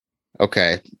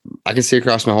 okay, I can see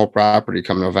across my whole property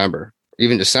come November.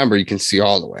 Even December, you can see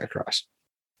all the way across.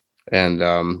 And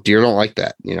deer don't like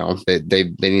that.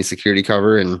 They need security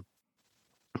cover. And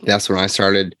that's when I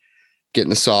started getting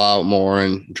the saw out more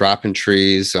and dropping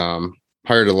trees,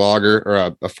 hired a logger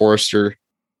or a forester,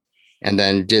 and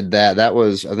then did that. That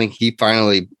was, I think we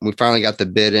finally got the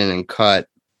bid in and cut.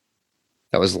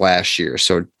 That was last year.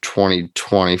 So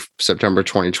 2020, September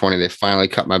 2020, they finally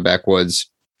cut my backwoods.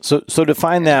 So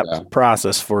define that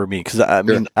process for me. Cause I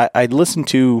mean, I listened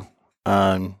to,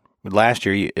 last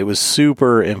year, it was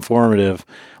super informative.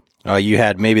 You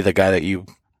had maybe the guy that you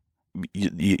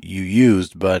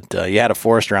used, but you had a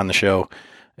forester on the show,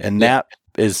 and that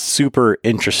is super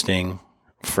interesting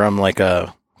from like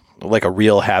a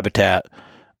real habitat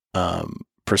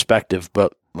perspective.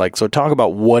 But so talk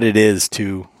about what it is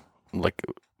to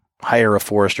hire a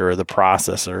forester, or the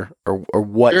process, or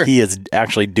what he is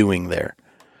actually doing there.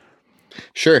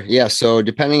 Sure. Yeah. So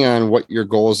depending on what your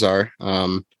goals are,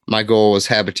 my goal was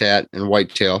habitat and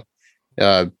whitetail.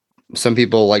 Some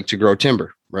people like to grow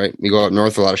timber, right? You go up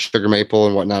north, a lot of sugar maple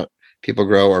and whatnot people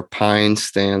grow, or pine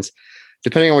stands.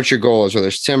 Depending on what your goal is, whether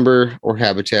it's timber or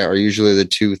habitat, are usually the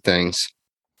 2 things.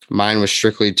 Mine was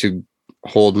strictly to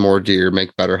hold more deer,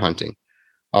 make better hunting.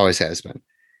 Always has been.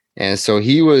 And so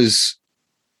he was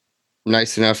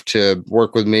nice enough to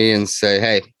work with me and say,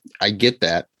 hey, I get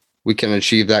that. we can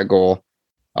achieve that goal.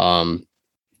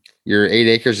 Your 8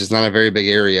 acres is not a very big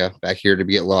area back here to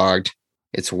get logged.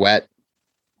 It's wet,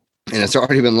 and it's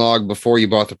already been logged before you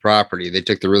bought the property. They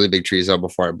took the really big trees out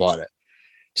before I bought it.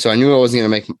 So I knew I wasn't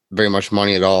going to make very much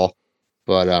money at all,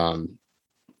 but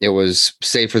it was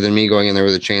safer than me going in there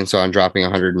with a chainsaw and dropping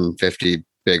 150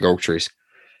 big oak trees.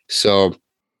 So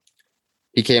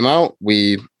he came out,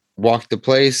 we walked the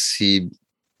place. He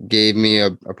gave me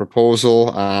a proposal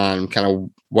on kind of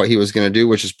what he was going to do,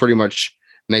 which is pretty much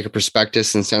make a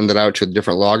prospectus and send it out to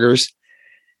different loggers.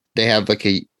 They have like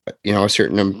a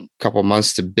certain couple of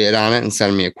months to bid on it and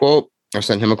send me a quote, or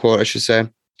send him a quote, I should say.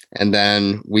 And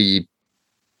then we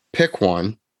pick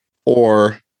one,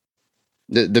 or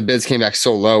the bids came back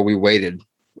so low, we waited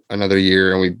another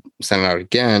year and we sent it out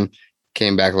again,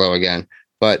 came back low again.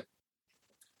 But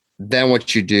then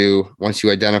what you do once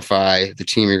you identify the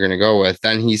team you're going to go with,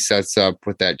 then he sets up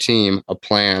with that team a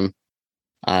plan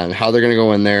on how they're going to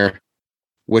go in there,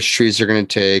 which trees they're going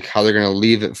to take, how they're going to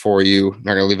leave it for you,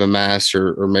 not going to leave a mess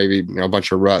or maybe a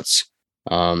bunch of ruts,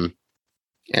 and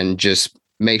just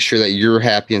make sure that you're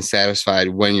happy and satisfied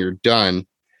when you're done.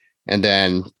 And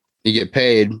then you get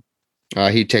paid.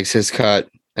 He takes his cut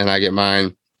and I get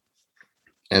mine.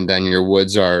 And then your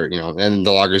woods are, and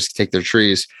the loggers take their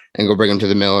trees and go bring them to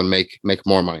the mill and make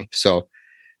more money. So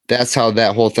that's how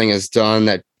that whole thing is done.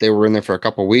 That they were in there for a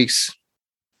couple of weeks.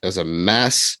 It was a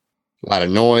mess, a lot of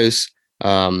noise.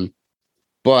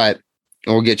 But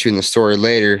we'll get you in the story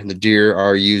later. The deer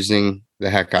are using the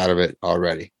heck out of it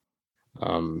already.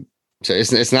 So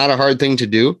it's not a hard thing to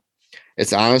do.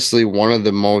 It's honestly one of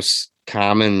the most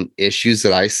common issues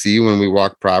that I see when we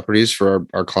walk properties for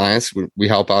our clients. We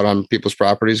help out on people's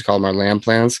properties, call them our land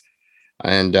plans.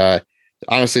 And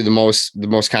honestly, the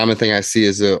most common thing I see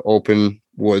is an open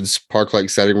woods park-like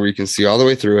setting where you can see all the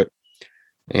way through it.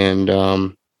 And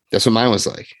that's what mine was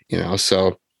like,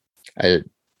 so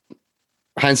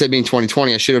hindsight being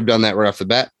 2020, I should have done that right off the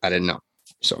bat. I didn't know.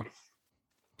 So.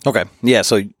 Okay. Yeah.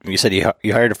 So you said you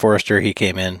hired a forester. He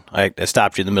came in. I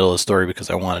stopped you in the middle of the story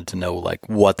because I wanted to know like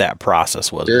what that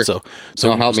process was. Sure. So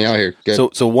help me out here.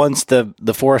 Good. So once the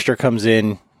forester comes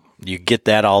in, you get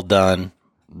that all done.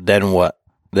 Then what?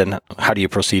 Then how do you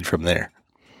proceed from there?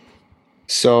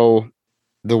 So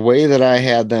the way that I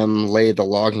had them lay the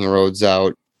logging roads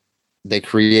out, they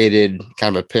created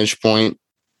kind of a pinch point.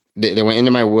 They went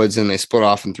into my woods and they split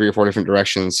off in 3 or 4 different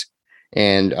directions.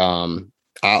 And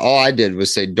all I did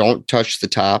was say, don't touch the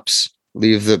tops,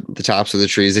 leave the tops of the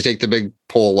trees. They take the big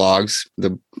pole logs,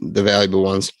 the valuable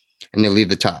ones, and they leave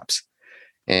the tops.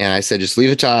 And I said, just leave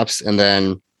the tops and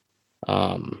then,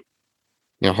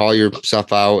 haul your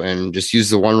stuff out and just use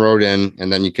the one road in,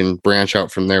 and then you can branch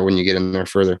out from there when you get in there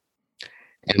further.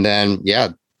 And then,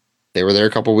 they were there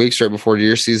a couple of weeks right before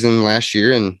deer season last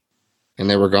year, and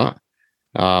they were gone.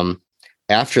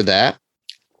 After that,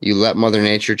 you let Mother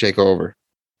Nature take over.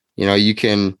 You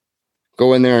can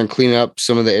go in there and clean up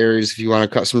some of the areas if you want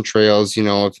to cut some trails.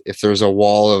 If there's a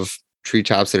wall of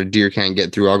treetops that a deer can't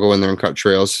get through, I'll go in there and cut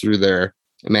trails through there,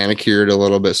 manicured a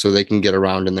little bit so they can get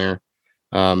around in there.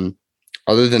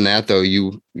 Other than that, though,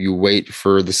 you wait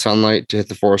for the sunlight to hit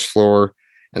the forest floor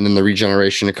and then the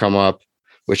regeneration to come up,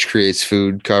 which creates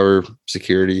food, cover,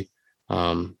 security,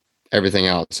 everything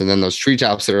else. And then those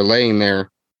treetops that are laying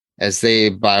there, as they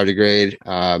biodegrade,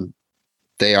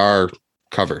 they are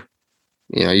cover.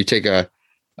 You take a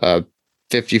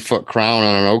 50-foot crown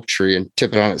on an oak tree and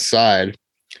tip it on its side.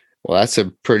 Well, that's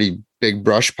a pretty big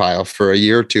brush pile for a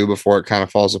year or two before it kind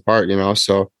of falls apart,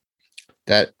 So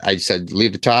that I said,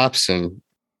 leave the tops, and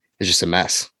it's just a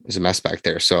mess. There's a mess back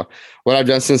there. So what I've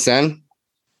done since then,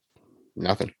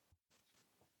 nothing.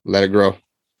 Let it grow.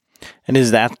 And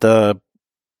is that the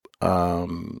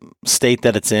state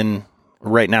that it's in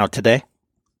right now today?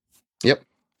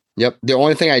 Yep. The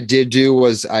only thing I did do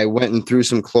was I went and threw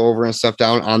some clover and stuff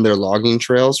down on their logging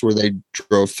trails where they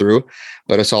drove through,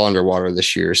 but it's all underwater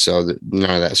this year. So none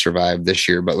of that survived this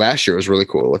year, but last year was really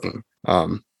cool looking.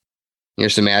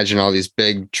 Just imagine all these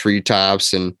big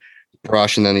treetops and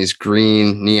brush, and then these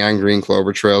neon green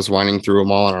clover trails winding through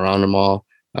them all and around them all.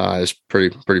 It's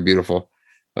pretty beautiful.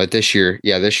 But this year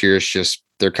it's just,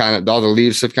 they're kind of, all the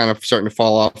leaves have kind of starting to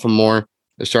fall off them more.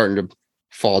 They're starting to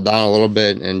fall down a little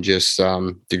bit and just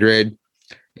degrade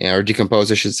or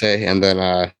decompose, I should say. And then,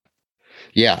 I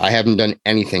haven't done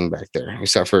anything back there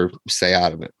except for stay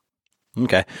out of it.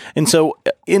 Okay. And so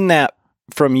in that,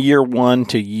 from year 1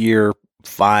 to year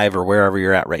 5 or wherever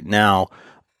you're at right now,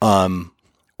 how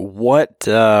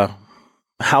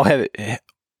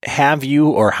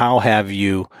have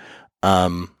you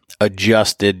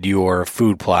adjusted your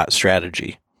food plot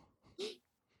strategy?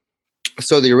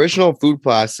 So the original food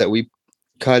plots that we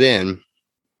cut in,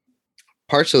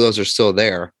 parts of those are still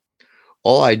there.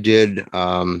 All I did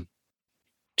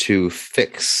to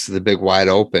fix the big wide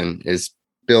open is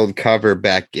build cover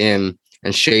back in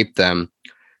and shape them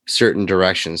certain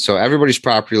directions. So everybody's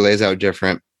property lays out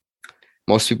different.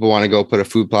 Most people want to go put a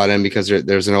food plot in because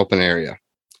there's an open area.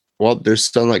 Well,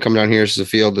 there's sunlight coming down here. This is a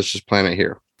field. Let's just plant it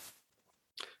here.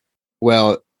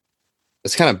 Well,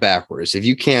 it's kind of backwards. If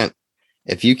you can't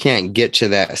get to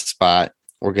that spot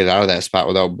or get out of that spot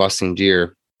without busting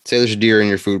deer, say there's a deer in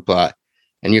your food plot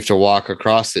and you have to walk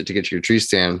across it to get to your tree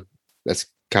stand, that's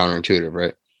counterintuitive,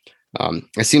 right?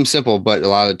 It seems simple, but a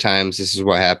lot of times this is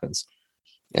what happens.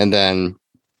 And then,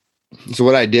 so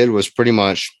what I did was pretty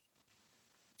much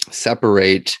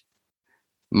separate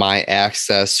my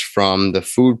access from the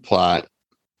food plot,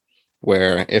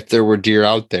 where if there were deer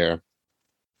out there,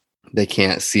 they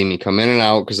can't see me come in and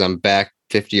out because I'm back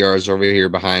 50 yards over here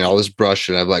behind all this brush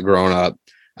that I've let grown up.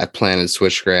 I planted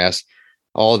switchgrass,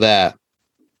 all that,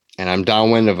 and I'm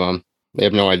downwind of them. They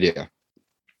have no idea.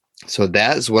 So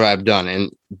that's what I've done.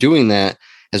 And doing that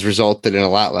has resulted in a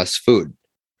lot less food.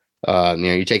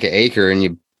 You take an acre and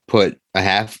you put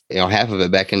half of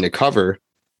it back into cover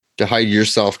to hide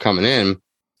yourself coming in.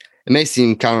 It may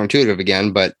seem counterintuitive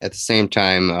again, but at the same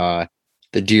time,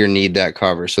 the deer need that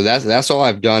cover. So that's all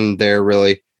I've done there,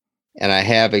 really. And I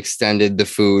have extended the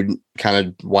food, kind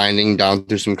of winding down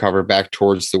through some cover back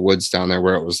towards the woods down there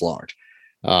where it was logged.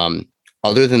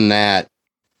 Other than that,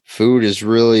 food is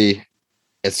really,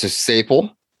 it's a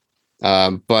staple.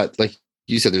 But like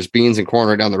you said, there's beans and corn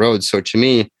right down the road. So to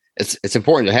me, it's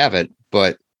important to have it,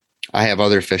 but I have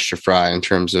other fish to fry in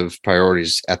terms of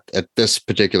priorities at this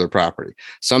particular property.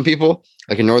 Some people,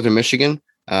 like in northern Michigan,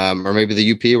 or maybe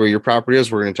the UP where your property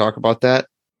is, we're going to talk about that.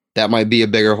 That might be a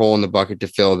bigger hole in the bucket to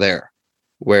fill there.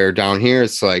 Where down here,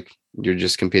 it's like you're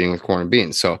just competing with corn and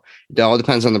beans. So it all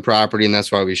depends on the property, and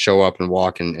that's why we show up and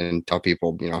walk and tell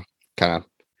people, kind of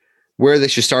where they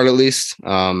should start at least.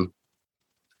 In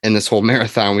this whole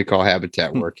marathon we call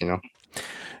habitat work,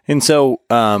 And so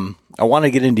I want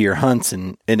to get into your hunts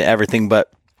and everything,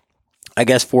 but I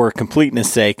guess for completeness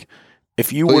sake,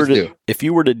 if you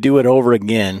were to do it over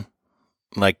again,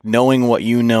 like knowing what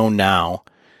you know now,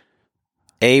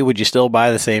 A, would you still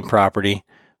buy the same property?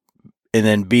 And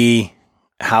then B,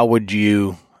 how would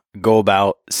you go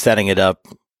about setting it up?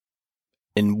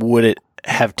 And would it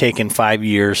have taken 5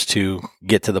 years to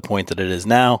get to the point that it is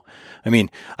now? I mean,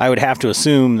 I would have to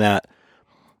assume that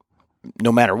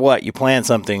no matter what, you plant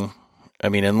something, I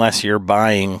mean, unless you're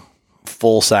buying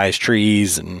full-size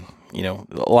trees and,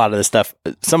 a lot of the stuff,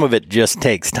 some of it just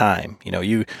takes time.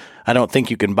 I don't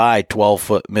think you can buy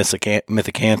 12-foot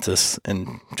Mythocanthus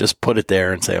and just put it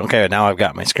there and say, okay, now I've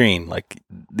got my screen. Like,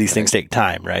 these things take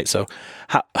time, right? So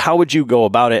how would you go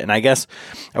about it? And I guess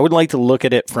I would like to look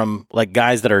at it from like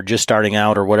guys that are just starting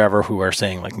out or whatever, who are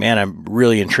saying like, man, I'm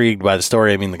really intrigued by the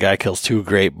story. I mean, the guy kills 2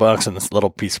 great bucks on this little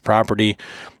piece of property.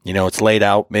 It's laid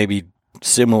out maybe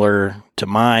similar to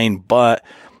mine, but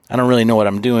I don't really know what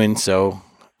I'm doing. So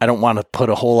I don't want to put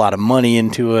a whole lot of money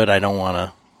into it. I don't want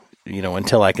to,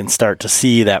 until I can start to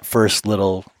see that first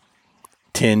little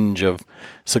tinge of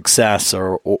success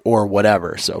or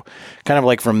whatever. So kind of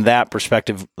like from that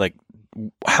perspective, like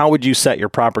how would you set your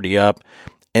property up?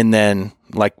 And then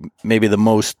like maybe the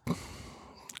most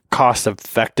cost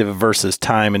effective versus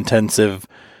time intensive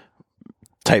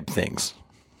type things.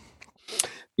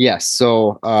 Yes.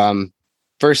 So,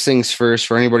 first things first,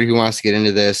 for anybody who wants to get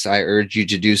into this, I urge you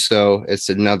to do so. It's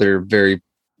another very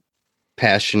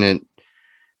passionate,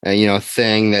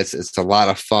 thing it's a lot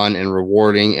of fun and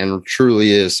rewarding, and truly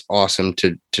is awesome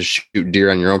to shoot deer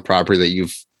on your own property that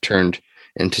you've turned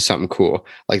into something cool.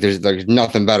 Like there's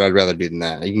nothing better I'd rather do than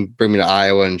that. You can bring me to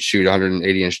Iowa and shoot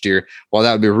 180-inch deer. While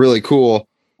that would be really cool,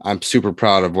 I'm super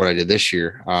proud of what I did this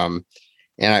year. And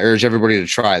I urge everybody to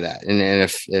try that. And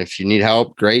if you need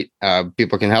help, great.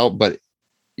 People can help, but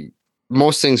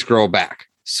most things grow back.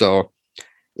 So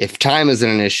if time isn't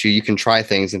an issue, you can try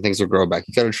things and things will grow back.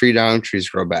 You cut a tree down, trees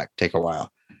grow back, take a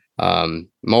while.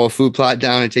 Mow a food plot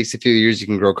down, it takes a few years, you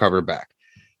can grow cover back.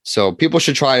 So people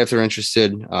should try it if they're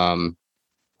interested.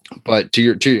 But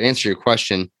to answer your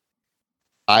question,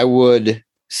 I would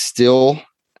still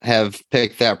have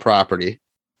picked that property.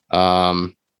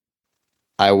 I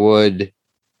would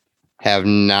have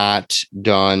not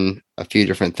done a few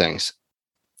different things.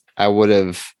 I would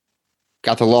have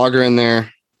got the logger in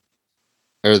there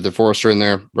or the forester in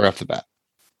there right off the bat.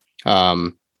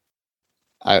 And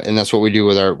that's what we do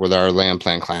with our land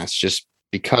plan class, just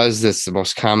because that's the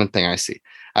most common thing I see.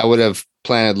 I would have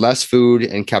planted less food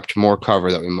and kept more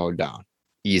cover that we mowed down.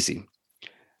 Easy.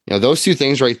 Those two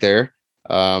things right there,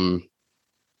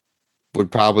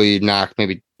 would probably knock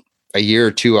maybe a year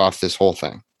or two off this whole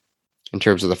thing in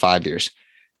terms of the 5 years.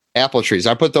 Apple trees,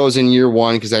 I put those in year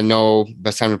one because I know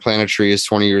best time to plant a tree is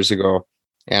 20 years ago,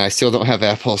 and I still don't have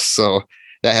apples, so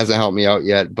that hasn't helped me out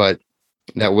yet, but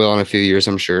that will in a few years,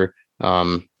 I'm sure.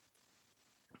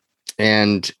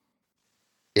 And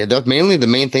yeah, that's mainly the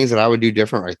main things that I would do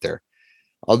different right there.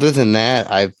 Other than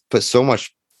that, I've put so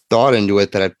much thought into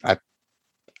it that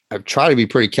I've tried to be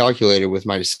pretty calculated with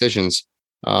my decisions.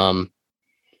 But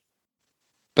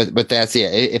that's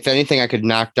it. If anything, I could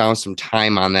knock down some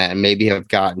time on that and maybe have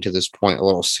gotten to this point a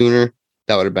little sooner.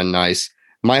 That would have been nice.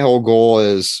 My whole goal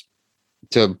is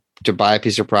to buy a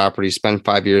piece of property, spend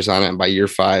 5 years on it, and by year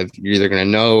 5, you're either going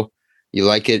to know you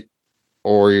like it,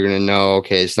 or you're going to know,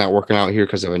 okay, it's not working out here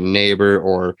because of a neighbor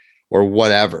or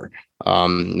whatever.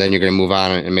 Then you're going to move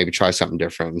on and maybe try something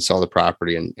different and sell the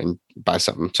property and buy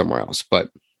something somewhere else. But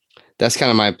that's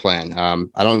kind of my plan.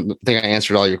 I don't think I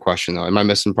answered all your question though. Am I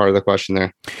missing part of the question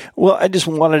there? Well, I just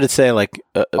wanted to say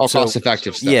cost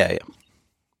effective stuff. Yeah.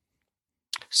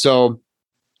 So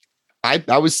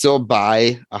I would still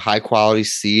buy a high quality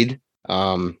seed.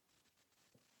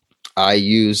 I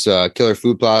use Killer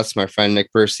Food Plots. My friend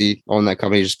Nick Percy owned that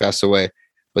company, just passed away.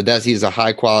 But he's a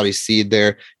high quality seed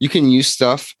there. You can use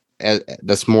stuff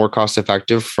that's more cost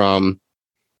effective from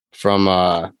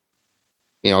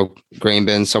grain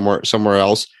bin somewhere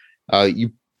else.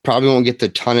 You probably won't get the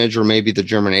tonnage or maybe the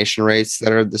germination rates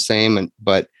that are the same.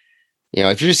 But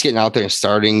if you're just getting out there and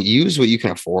starting, use what you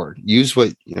can afford. Use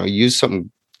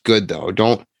something good though.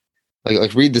 Don't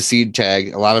like read the seed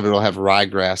tag. A lot of it will have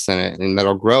ryegrass in it, and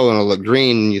that'll grow and it'll look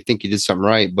green, and you think you did something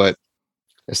right, but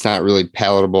it's not really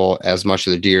palatable as much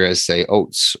of the deer as say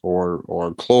oats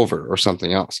or clover or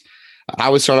something else. I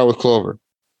would start out with clover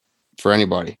for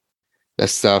anybody. That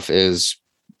stuff is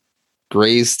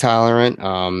graze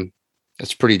tolerant.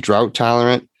 It's pretty drought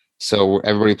tolerant. So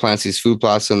everybody plants these food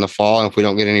plots in the fall, and if we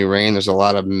don't get any rain, there's a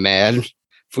lot of mad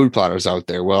food plotters out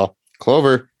there. Well,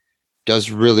 clover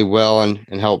does really well and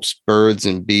helps birds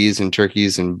and bees and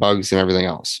turkeys and bugs and everything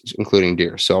else, including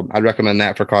deer. So I'd recommend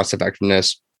that for cost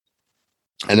effectiveness.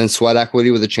 And then sweat equity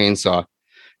with a chainsaw.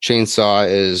 Chainsaw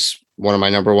is one of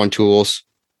my number one tools.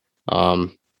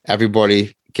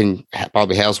 Everybody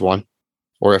probably has one,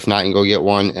 or if not, you can go get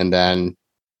one. And then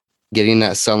getting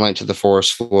that sunlight to the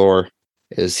forest floor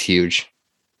is huge.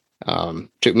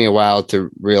 Took me a while to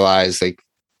realize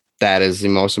that is the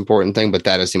most important thing, but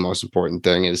that is the most important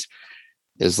thing is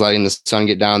letting the sun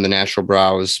get down the natural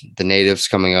browse, the natives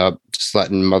coming up, just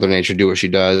letting Mother Nature do what she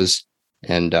does.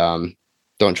 And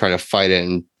don't try to fight it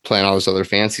and plan all this other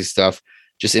fancy stuff.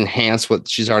 Just enhance what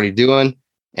she's already doing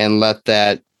and let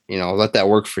that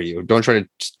work for you. Don't try to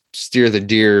steer the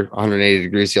deer 180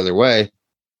 degrees the other way.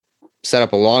 Set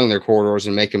up along their corridors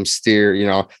and make them steer.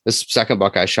 This second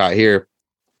buck I shot here,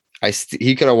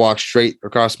 he could have walked straight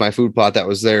across my food plot that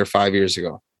was there 5 years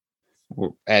ago,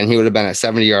 and he would have been at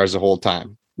 70 yards the whole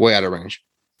time, way out of range.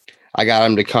 I got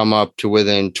him to come up to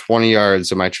within 20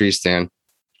 yards of my tree stand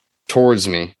towards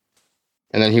me,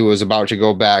 and then he was about to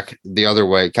go back the other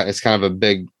way. It's kind of a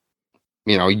big,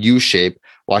 U shape.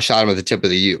 Well, I shot him at the tip of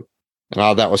the U, and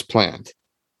all that was planned,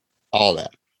 all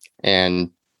that.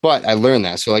 But I learned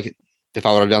that. So if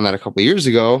I would have done that a couple of years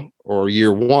ago or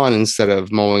year one, instead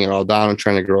of mowing it all down and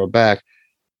trying to grow it back,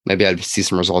 maybe I'd see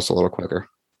some results a little quicker.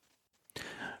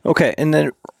 Okay. And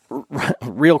then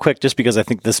real quick, just because I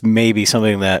think this may be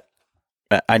something that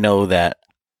I know that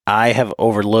I have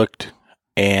overlooked,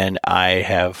 and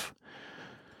I've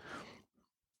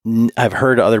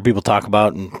heard other people talk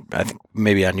about, and I think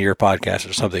maybe on your podcast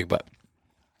or something, but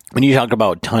when you talk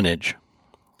about tonnage,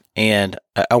 and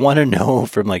I want to know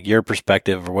from your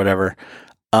perspective or whatever,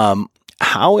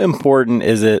 how important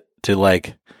is it to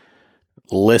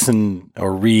listen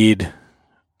or read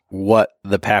what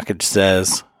the package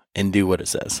says and do what it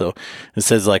says? So it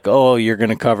says you're going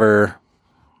to cover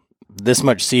this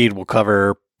much seed will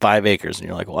cover 5 acres. And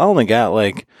you're like, well, I only got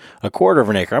a quarter of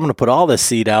an acre. I'm going to put all this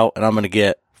seed out and I'm going to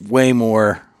get way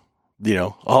more,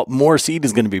 more seed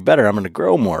is going to be better. I'm going to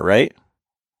grow more, right?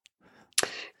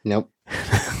 Nope.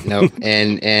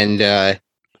 And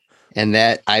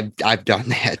that I've done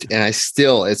that, and it's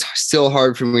still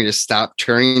hard for me to stop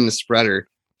turning the spreader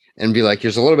and be like,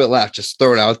 here's a little bit left, just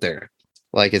throw it out there.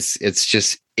 It's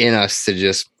just in us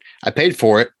to I paid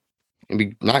for it and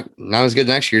be not as good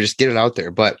next year, just get it out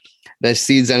there. But the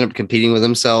seeds end up competing with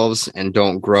themselves and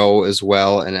don't grow as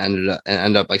well and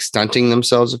end up stunting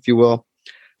themselves, if you will.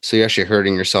 So you're actually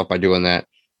hurting yourself by doing that.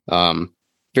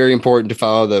 Very important to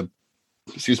follow the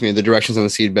directions on the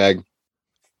seed bag.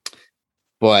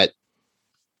 But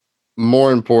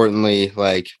more importantly,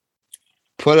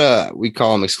 we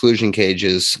call them exclusion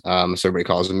cages. So everybody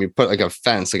calls them. You put like a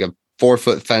fence, like a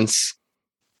 4-foot fence,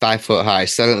 5 foot high,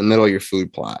 set it in the middle of your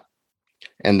food plot.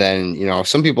 And then,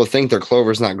 some people think their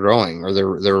clover is not growing or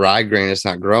their rye grain is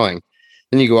not growing.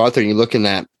 Then you go out there and you look in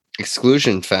that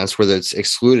exclusion fence where it's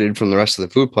excluded from the rest of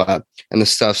the food plot, and the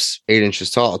stuff's 8 inches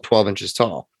tall, 12 inches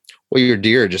tall. Well, your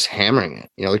deer are just hammering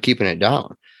it. They're keeping it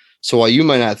down. So while you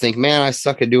might not think, man, I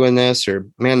suck at doing this, or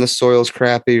man, the soil's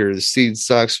crappy, or the seed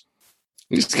sucks,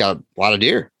 you just got a lot of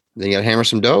deer. Then you got to hammer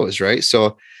some does, right?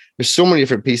 So there's so many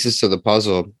different pieces to the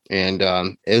puzzle, and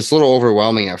it's a little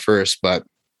overwhelming at first, but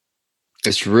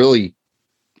it's really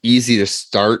easy to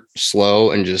start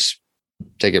slow and just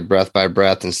take it breath by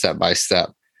breath and step by step.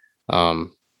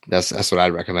 That's what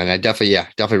I'd recommend. I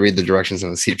definitely read the directions on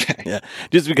the seed bag. Yeah.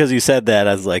 Just because you said that,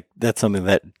 I was like, that's something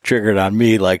that triggered on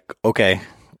me. Like, okay,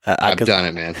 I've done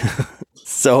it, man.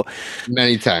 So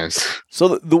many times.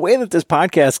 So the way that this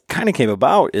podcast kind of came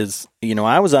about is,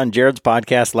 I was on Jared's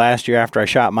podcast last year after I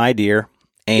shot my deer,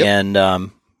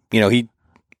 and, he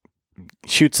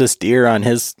shoots this deer on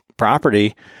his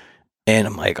property, and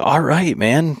I'm like, all right,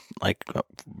 man, like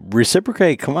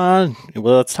reciprocate. Come on.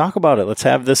 Well, let's talk about it. Let's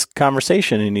have this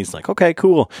conversation. And he's like, okay,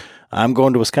 cool. I'm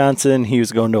going to Wisconsin. He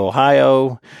was going to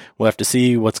Ohio. We'll have to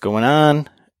see what's going on.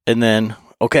 And then,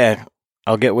 okay,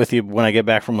 I'll get with you when I get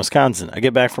back from Wisconsin. I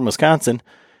get back from Wisconsin.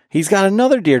 He's got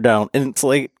another deer down, and it's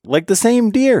like the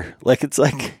same deer. Like, it's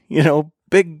like,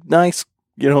 big, nice,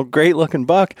 great looking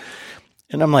buck.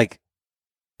 And I'm like,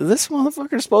 this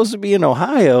motherfucker's supposed to be in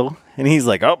Ohio. And he's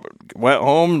like, oh, went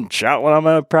home, shot one on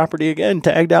my property again,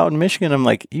 tagged out in Michigan. I'm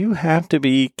like, you have to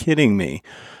be kidding me.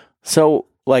 So,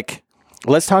 like,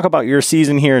 let's talk about your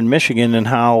season here in Michigan and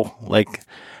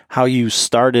how you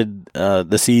started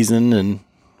the season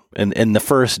and the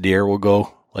first deer. We'll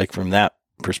go like from that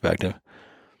perspective.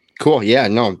 Cool. Yeah,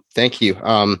 no, thank you.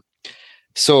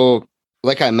 So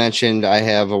like I mentioned, I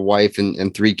have a wife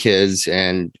and 3 kids,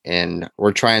 and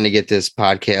we're trying to get this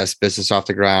podcast business off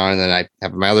the ground. And then I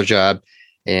have my other job,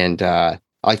 and I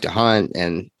like to hunt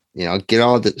and, get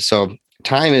all the, so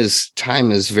time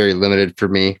is very limited for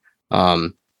me.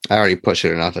 I already push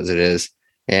it enough as it is.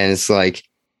 And it's like,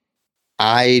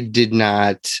 I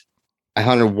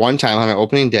hunted one time on an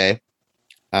opening day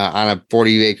on a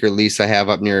 40-acre lease I have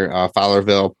up near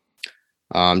Fowlerville.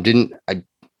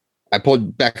 I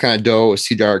pulled back on a doe. It was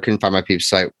too dark. Couldn't find my peep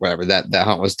site. Whatever. That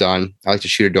hunt was done. I like to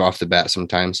shoot a doe off the bat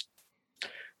sometimes.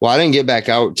 Well, I didn't get back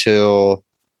out till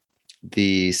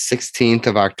the 16th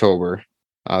of October.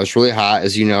 It was really hot,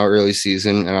 as you know, early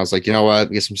season. And I was like, you know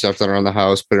what? Get some stuff done around the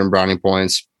house, put in brownie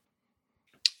points,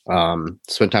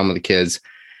 spend time with the kids.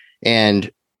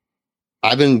 And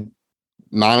I've been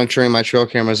monitoring my trail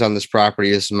cameras on this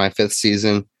property. This is my 5th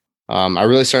season. I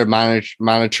really started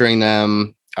monitoring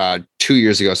them 2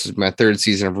 years ago. So it's my 3rd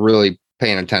season of really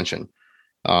paying attention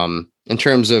in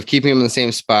terms of keeping them in the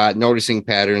same spot, noticing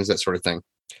patterns, that sort of thing.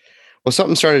 Well,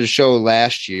 something started to show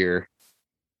last year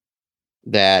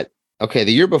that, okay,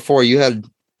 the year before you had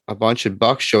a bunch of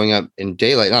bucks showing up in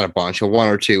daylight, not a bunch, 1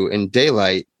 or 2 in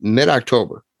daylight,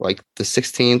 mid-October, like the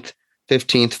 16th,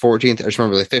 15th, 14th. I just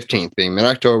remember the 15th being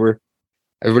mid-October.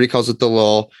 Everybody calls it the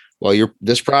lull. Well,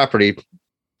 this property,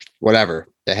 whatever,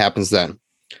 that happens then.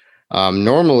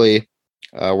 Normally,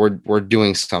 we're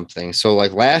doing something. So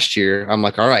like last year, I'm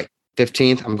like, all right,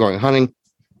 15th, I'm going hunting.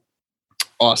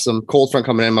 Awesome. Cold front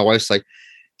coming in. My wife's like,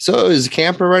 so is the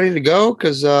camper ready to go?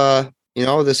 Because,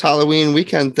 this Halloween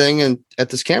weekend thing and at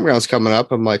this campground's coming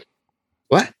up. I'm like,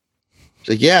 what? She's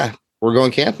like, yeah, we're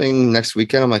going camping next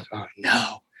weekend. I'm like, oh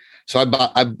no. So I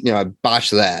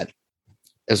botched that.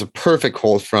 It was a perfect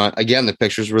cold front. Again, the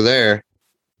pictures were there.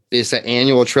 It's an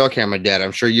annual trail camera data.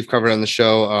 I'm sure you've covered on the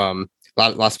show.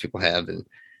 Lots of people have,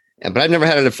 but I've never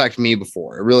had it affect me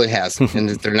before. It really hasn't. And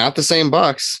they're not the same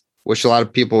bucks, which a lot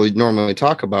of people normally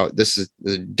talk about. This is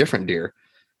a different deer,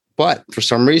 but for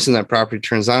some reason that property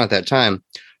turns on at that time.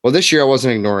 Well, this year I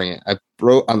wasn't ignoring it. I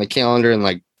wrote on the calendar in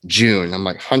like June. I'm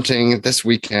like hunting this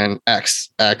weekend X,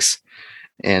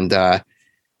 and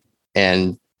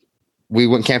we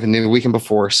went camping the weekend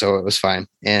before, so it was fine.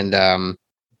 And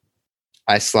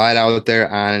I slide out there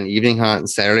on an evening hunt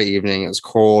Saturday evening. It was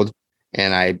cold,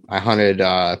 and I hunted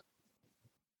a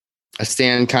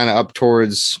stand kind of up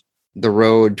towards the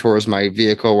road, towards my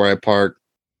vehicle where I parked.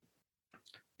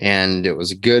 And it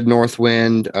was a good north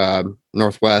wind,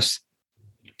 northwest.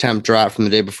 Temp dropped from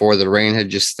the day before. The rain had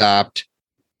just stopped.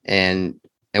 And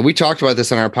we talked about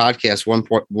this on our podcast,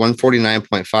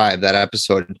 149.5, that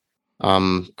episode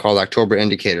called October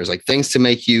Indicators, like things to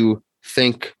make you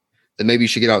think that maybe you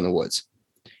should get out in the woods.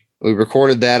 We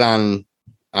recorded that on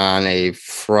a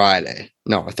Thursday.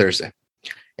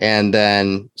 And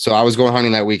then, so I was going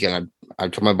hunting that weekend. I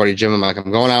told my buddy Jim, I'm like,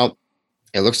 I'm going out.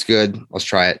 It looks good. Let's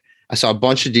try it. I saw a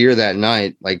bunch of deer that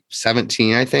night, like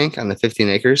 17, I think, on the 15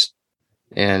 acres.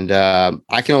 And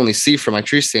I can only see from my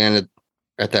tree stand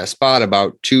at that spot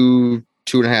about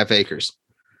 2.5 acres.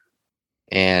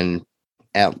 And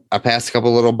I passed a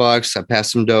couple little bucks. I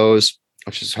passed some does,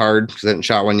 which is hard because I hadn't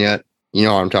shot one yet. You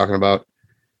know what I'm talking about.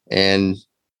 And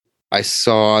I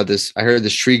heard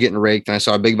this tree getting raked, and I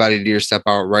saw a big body deer step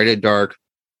out right at dark,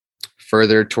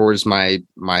 further towards my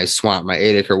swamp, my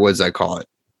 8-acre woods, I call it,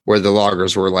 where the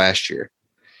loggers were last year.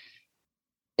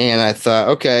 And I thought,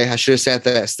 okay, I should have sat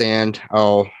that stand.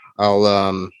 I'll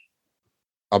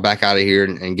back out of here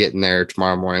and get in there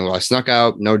tomorrow morning. Well, I snuck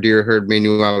out. No deer heard me,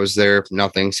 knew I was there.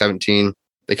 Nothing. 17.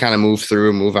 They kind of move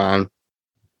through, move on.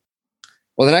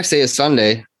 Well, the next day is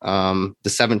Sunday, the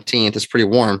 17th. It's pretty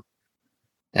warm.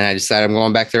 And I decided I'm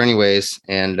going back there anyways.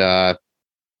 And, it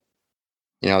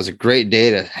was a great day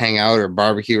to hang out or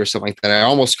barbecue or something like that. I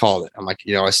almost called it. I'm like,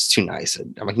 it's too nice.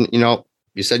 I'm like,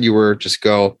 you said you were, just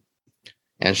go.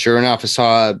 And sure enough, I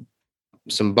saw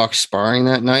some bucks sparring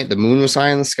that night. The moon was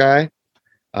high in the sky.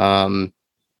 Some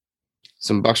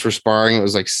bucks were sparring. It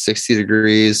was like 60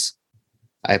 degrees.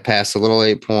 I passed a little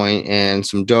 8-point and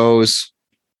some does.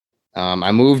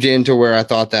 I moved into where I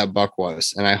thought that buck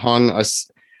was, and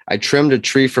I trimmed a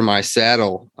tree for my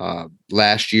saddle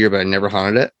last year, but I never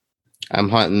hunted it.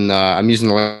 I'm using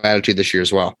the Latitude this year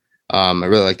as well. I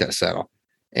really like that saddle.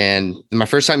 And my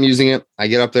first time using it, I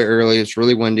get up there early. It's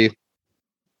really windy.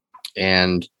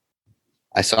 And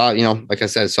I saw, like I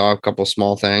said, saw a couple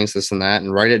small things, this and that.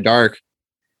 And right at dark,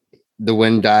 the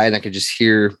wind died, and I could just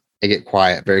hear it get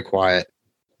quiet, very quiet.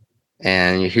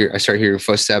 And I start hearing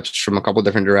footsteps from a couple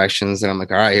different directions. And I'm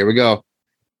like, all right, here we go.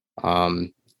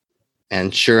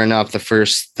 And sure enough, the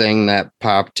first thing that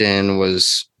popped in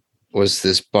was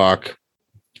this buck.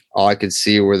 All I could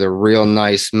see were the real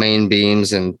nice main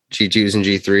beams and G2s and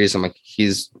G3s. I'm like,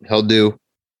 he'll do.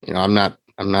 I'm not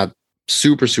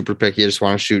super, super picky. I just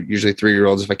want to shoot usually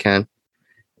 3-year-olds if I can.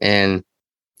 And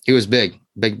he was big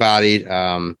bodied.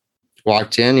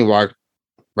 Walked in, he walked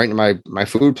right into my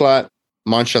food plot,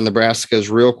 munched on the brassicas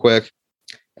real quick,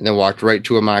 and then walked right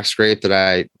to a mock scrape that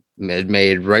I had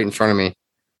made right in front of me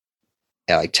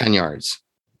at like 10 yards.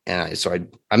 And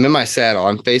I'm in my saddle.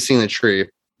 I'm facing the tree.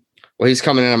 Well, he's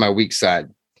coming in on my weak side.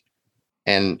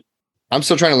 And I'm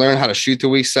still trying to learn how to shoot the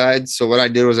weak side. So what I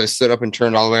did was I stood up and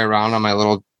turned all the way around on my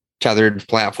little tethered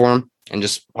platform and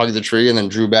just hugged the tree and then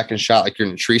drew back and shot like you're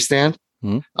in a tree stand.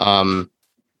 Mm-hmm.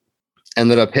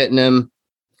 Ended up hitting him,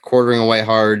 quartering away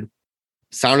hard.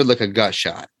 Sounded like a gut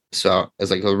shot. So it was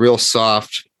like a real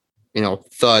soft,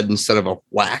 thud instead of a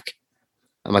whack.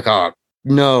 I'm like, oh,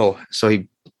 no. So he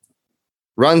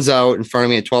runs out in front of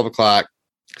me at 12 o'clock,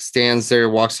 stands there,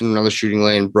 walks in another shooting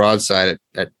lane, broadside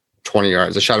at 20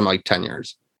 yards. I shot him like 10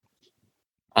 yards.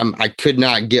 I could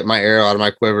not get my arrow out of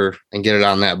my quiver and get it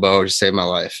on that bow to save my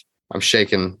life. I'm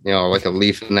shaking, like a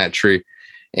leaf in that tree.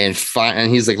 And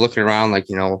he's like looking around like,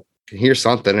 can hear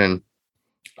something.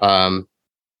 And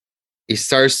he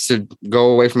starts to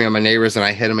go away from me on my neighbors, and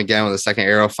I hit him again with a second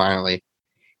arrow finally.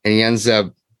 And he ends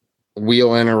up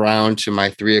wheeling around to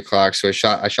my 3 o'clock. So I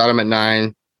shot him at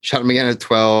 9, shot him again at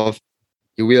 12.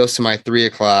 He wheels to my 3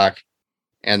 o'clock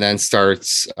and then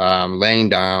starts laying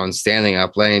down, standing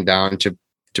up, laying down.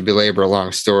 To belabor a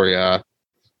long story,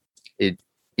 he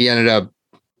ended up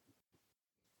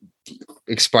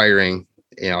expiring,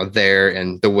 there,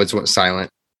 and the woods went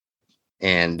silent.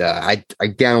 And I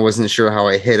again wasn't sure how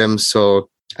I hit him, so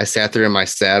I sat there in my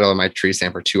saddle in my tree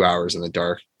stand for 2 hours in the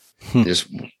dark.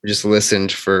 Just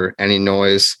listened for any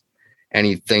noise,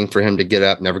 anything for him to get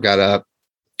up. Never got up.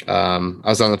 I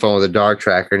was on the phone with a dog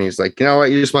tracker, and he's like, you know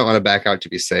what, you just might want to back out to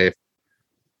be safe.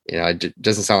 It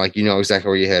doesn't sound like exactly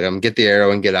where you hit him. Get the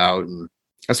arrow and get out. And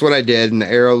that's what I did. And the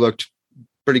arrow looked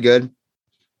pretty good.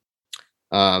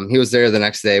 He was there the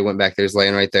next day, went back there, he's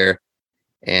laying right there.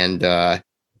 And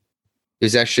he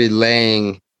was actually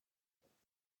laying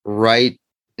right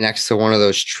next to one of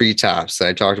those treetops that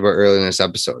I talked about earlier in this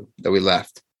episode that we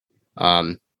left.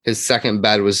 His second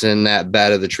bed was in that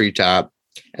bed of the treetop.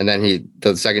 And then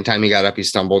the second time he got up, he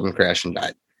stumbled and crashed and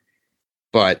died.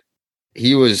 But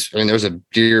there was a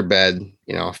deer bed,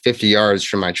 50 yards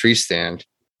from my tree stand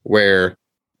where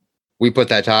we put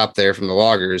that top there from the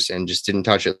loggers and just didn't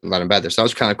touch it and let him bed there. So that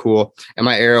was kind of cool. And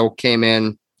my arrow came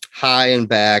in high and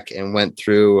back and went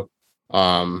through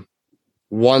one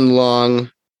lung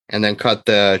and then cut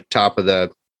the top of the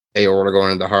aorta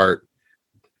going into the heart,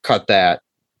 cut that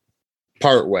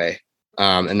part way,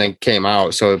 and then came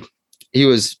out. So he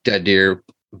was dead deer,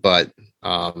 but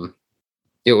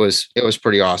it was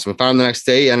pretty awesome. I found him the next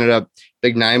day, ended up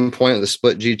big 9 point with a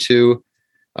split G2,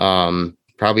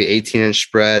 probably 18-inch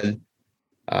spread.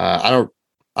 I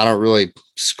don't really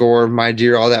score my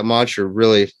deer all that much or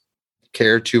really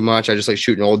care too much. I just like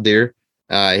shooting old deer.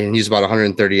 And he's about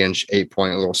 130-inch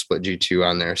 8-point, a little split G2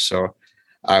 on there. So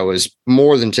I was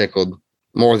more than tickled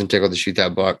to shoot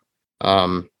that buck.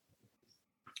 And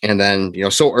then,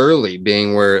 so early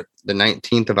being where the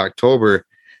 19th of October,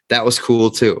 that was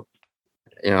cool too.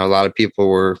 A lot of people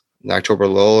were the October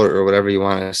lull or whatever you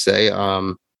want to say.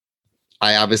 I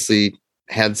obviously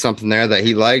had something there that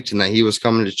he liked and that he was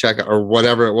coming to check out, or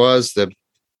whatever it was, the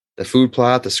food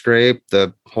plot, the scrape,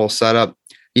 the whole setup.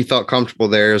 He felt comfortable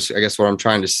there is, I guess, what I'm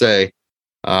trying to say.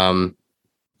 And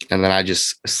then I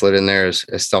just slid in there as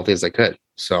stealthy as I could.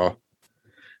 So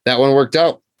that one worked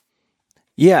out.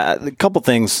 Yeah, a couple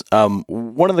things.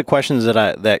 One of the questions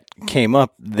that came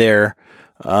up there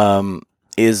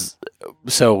is,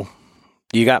 so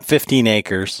you got 15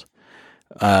 acres.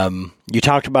 You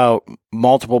talked about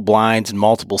multiple blinds and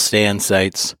multiple stand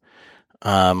sites.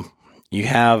 You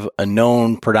have a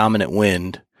known predominant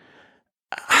wind.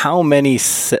 How many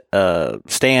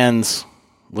stands,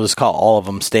 let's call all of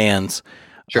them stands,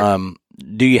 Sure.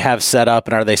 do you have set up,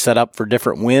 and are they set up for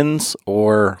different winds,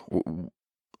 or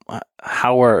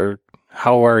how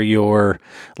are your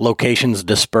locations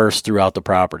dispersed throughout the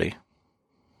property?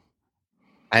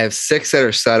 I have 6 that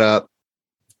are set up,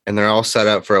 and they're all set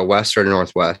up for a west or a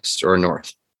northwest or a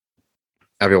north.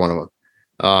 Every one of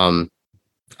them.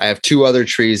 I have 2 other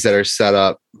trees that are set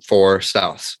up for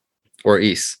south or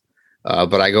east.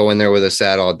 But I go in there with a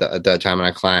saddle at that time and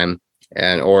I climb,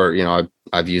 or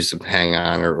I've used a hang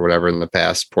on or whatever in the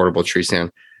past, portable tree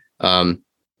stand.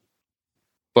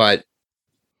 But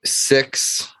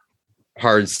 6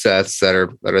 hard sets that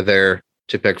are there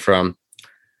to pick from.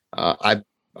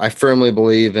 I firmly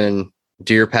believe in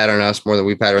deer pattern us more than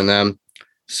we pattern them.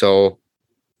 So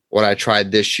what I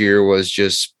tried this year was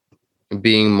just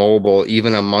being mobile,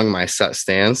 even among my set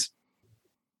stands.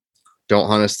 Don't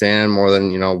hunt a stand more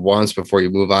than, once before you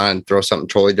move on and throw something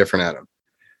totally different at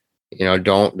them.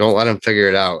 Don't let them figure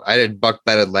it out. I did buck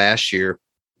bedded last year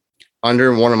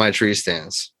under one of my tree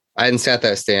stands. I hadn't sat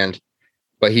that stand,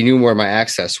 but he knew where my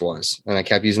access was, and I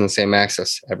kept using the same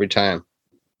access every time.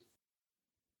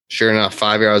 Sure enough,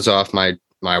 5 yards off my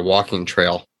walking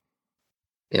trail,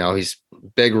 he's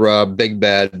big rub, big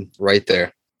bed right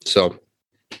there. So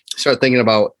start thinking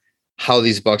about how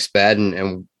these bucks bed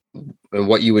and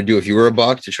what you would do if you were a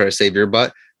buck to try to save your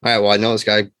butt. All right, well, I know this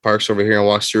guy parks over here and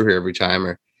walks through here every time,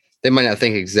 or they might not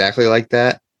think exactly like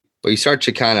that, but you start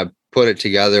to kind of put it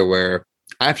together where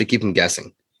I have to keep them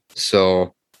guessing.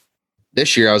 So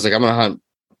this year I was like, I'm going to hunt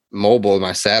mobile with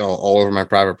my saddle all over my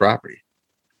private property.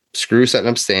 Screw setting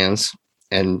up stands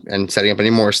and setting up any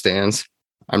more stands.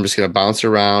 I'm just going to bounce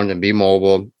around and be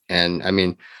mobile. And I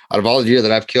mean, out of all the deer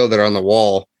that I've killed that are on the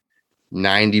wall,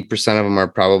 90% of them are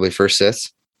probably first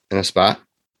sits in a spot.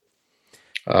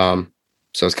 So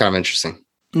it's kind of interesting.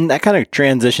 That kind of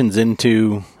transitions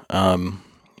into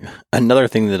another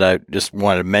thing that I just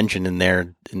wanted to mention in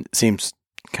there. And it seems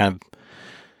kind of,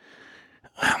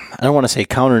 I don't want to say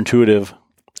counterintuitive,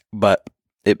 but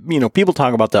people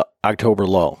talk about the October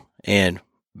lull, and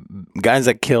guys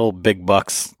that kill big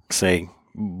bucks say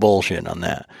bullshit on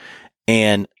that.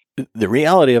 And the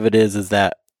reality of it is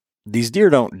that these deer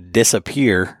don't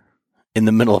disappear in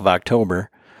the middle of October.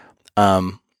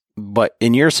 But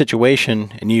in your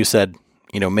situation, and you said,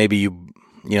 maybe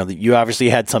you obviously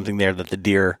had something there that the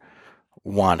deer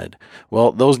wanted.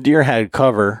 Well, those deer had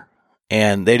cover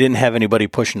and they didn't have anybody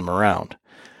pushing them around.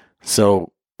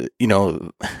 So,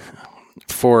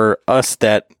 for us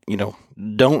that,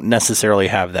 don't necessarily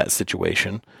have that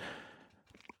situation,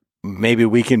 maybe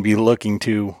we can be looking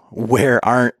to where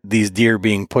aren't these deer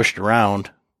being pushed around,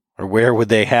 or where would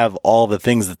they have all the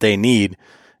things that they need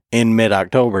in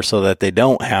mid-October so that they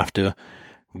don't have to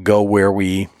go where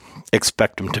we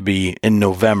expect them to be in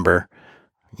November,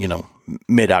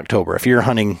 mid-October. If you're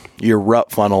hunting your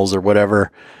rut funnels or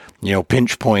whatever,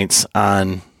 pinch points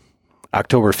on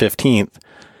October 15th,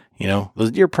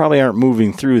 those deer probably aren't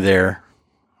moving through there,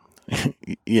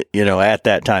 at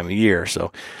that time of year.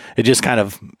 So it just kind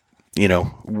of,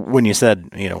 when you said,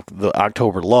 the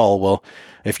October lull, well,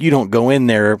 if you don't go in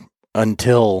there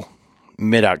until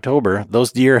mid-October,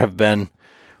 those deer have been,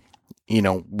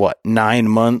 9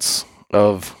 months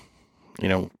of,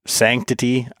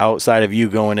 sanctity outside of you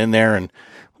going in there and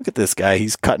look at this guy.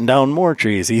 He's cutting down more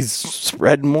trees. He's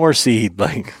spreading more seed.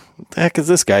 Like, what the heck is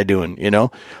this guy doing? You're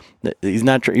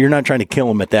not trying to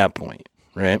kill him at that point,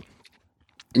 right?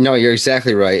 No, you're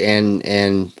exactly right.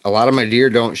 And a lot of my deer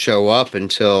don't show up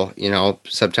until,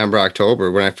 September,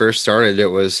 October. When I first started, it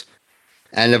was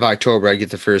end of October, I'd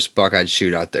get the first buck I'd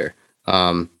shoot out there.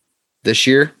 Um, this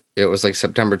year, it was like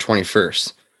September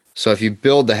 21st. So if you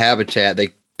build the habitat,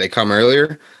 they come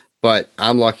earlier. But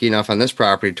I'm lucky enough on this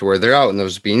property to where they're out in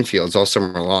those bean fields all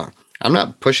summer long. I'm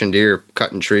not pushing deer,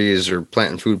 cutting trees, or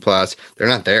planting food plots. They're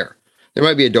not there. There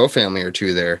might be a doe family or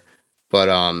two there, but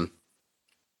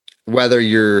whether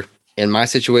you're in my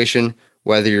situation,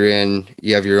 whether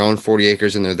you have your own 40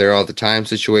 acres and they're there all the time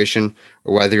situation,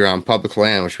 or whether you're on public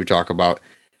land, which we talk about,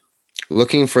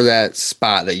 looking for that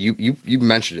spot that you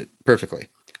mentioned it perfectly.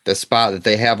 The spot that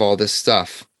they have all this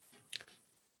stuff,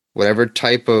 whatever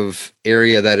type of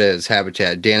area that is,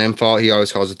 habitat. Dan Infalt, he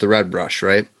always calls it the red brush,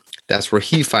 right? That's where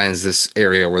he finds this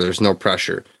area where there's no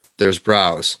pressure, there's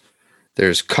browse,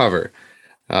 there's cover.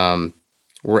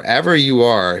 Wherever you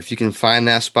are, if you can find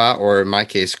that spot, or in my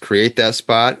case, create that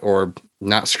spot or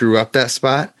not screw up that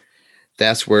spot,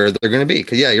 that's where they're going to be.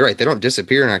 Because, yeah, you're right. They don't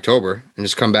disappear in October and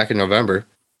just come back in November.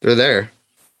 They're there.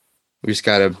 We just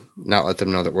got to not let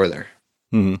them know that we're there.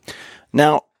 Mm-hmm.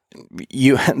 Now,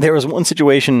 there was one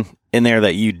situation in there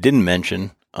that you didn't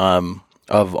mention of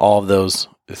all of those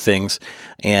things.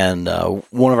 And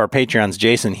one of our Patreons,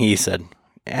 Jason, he said,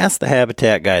 ask the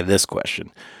habitat guy this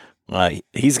question.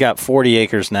 He's got 40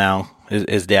 acres now.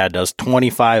 His dad does.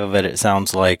 25 of it, it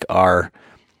sounds like, are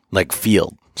like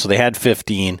field. So they had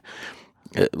 15,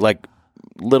 like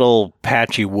little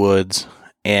patchy woods.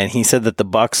 And he said that the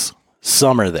bucks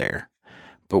summer there,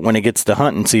 but when it gets to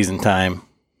hunting season time,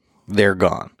 they're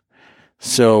gone.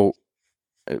 So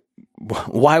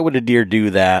why would a deer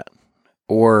do that?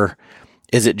 Or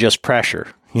is it just pressure?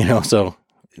 So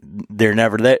they're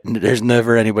never there. There's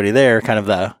never anybody there. Kind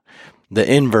of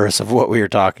the inverse of what we were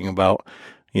talking about.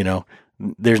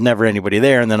 There's never anybody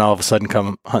there, and then all of a sudden,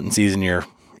 come hunting season,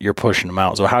 you're pushing them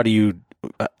out. So how do you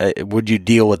would you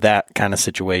deal with that kind of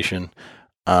situation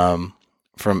from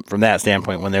that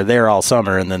standpoint when they're there all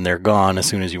summer and then they're gone as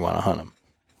soon as you want to hunt them?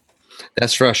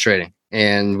 That's frustrating,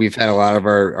 and we've had a lot of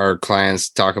our clients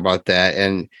talk about that,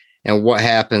 and what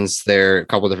happens there. A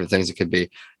couple of different things it could be.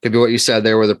 Could be what you said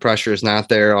there, where the pressure is not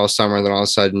there all summer, and then all of a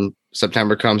sudden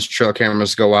September comes, trail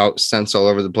cameras go out, scents all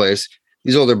over the place.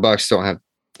 These older bucks don't have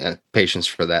patience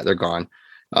for that. They're gone.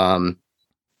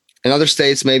 In other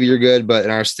states, maybe you're good, but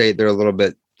in our state, they're a little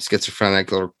bit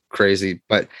schizophrenic, a little crazy.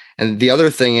 And the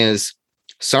other thing is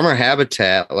summer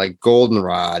habitat like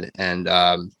goldenrod and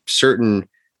certain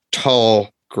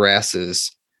tall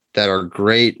grasses that are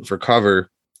great for cover.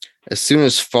 As soon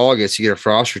as fall gets, you get a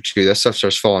frost or two, that stuff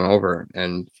starts falling over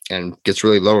and gets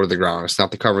really low to the ground. It's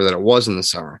not the cover that it was in the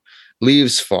summer.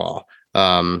 Leaves fall,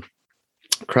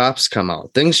 crops come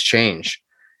out, things change.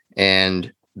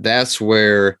 And that's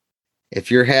where, if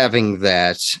you're having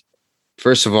that,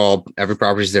 first of all, every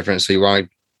property is different. So you want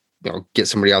to get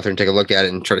somebody out there and take a look at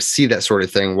it and try to see that sort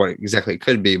of thing, what exactly it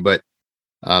could be. But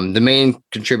the main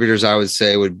contributors, I would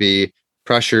say, would be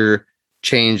pressure,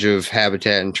 change of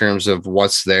habitat in terms of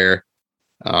what's there,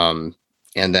 and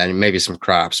then maybe some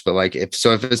crops. But if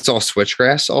it's all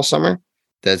switchgrass all summer,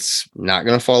 that's not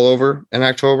going to fall over in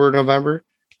October, November.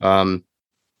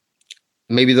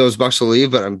 Maybe those bucks will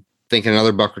leave, but I'm thinking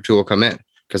another buck or two will come in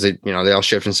because they all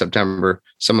shift in September.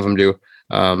 Some of them do.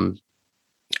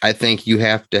 I think you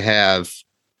have to have,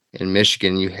 in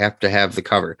Michigan, you have to have the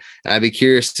cover. And I'd be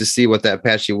curious to see what that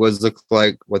patchy woods look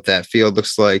like, what that field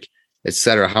looks like,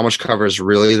 etc. How much cover is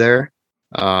really there?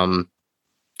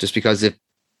 Just because if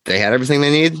they had everything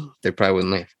they need, they probably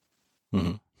wouldn't leave.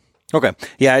 Mm-hmm. Okay.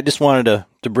 Yeah, I just wanted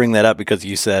to bring that up because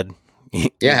you said.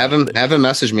 Yeah, have him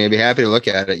message me. I'd be happy to look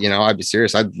at it. I'd be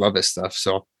serious. I'd love this stuff.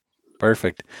 So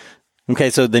perfect. Okay,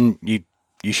 so then you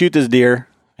shoot this deer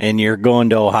and you're going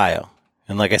to Ohio.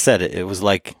 And like I said, it was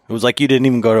like you didn't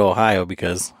even go to Ohio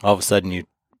because all of a sudden you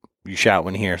shot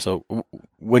one here. So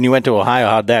when you went to Ohio,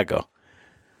 how'd that go?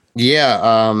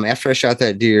 Yeah, after I shot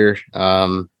that deer,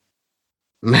 my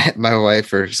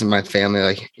wife or some of my family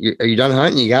are you done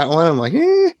hunting? You got one? I'm like,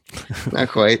 not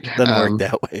quite. Doesn't work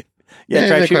that way. Yeah,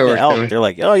 try shooting the elk. They're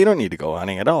like, oh, you don't need to go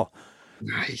hunting at all.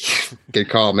 Good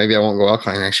call. Maybe I won't go elk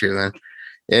hunting next year then.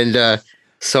 And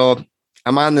so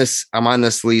I'm on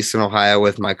this lease in Ohio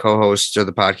with my co-host of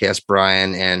the podcast,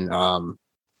 Brian, and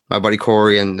my buddy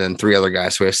Corey, and then 3 other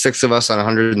guys. So we have 6 of us on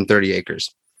 130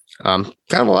 acres. Kind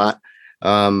of a lot.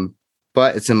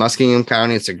 But it's in Muskingum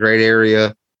County. It's a great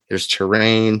area. There's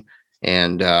terrain,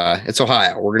 and it's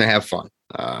Ohio. We're gonna have fun.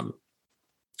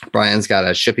 Brian's got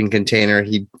a shipping container.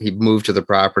 He moved to the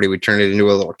property. We turned it into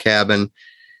a little cabin.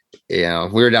 We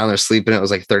were down there sleeping. It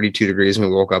was like 32 degrees, and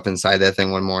we woke up inside that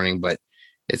thing one morning. But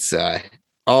it's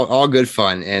all good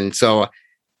fun. And so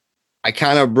I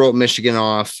kind of wrote Michigan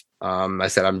off. I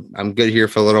said, I'm good here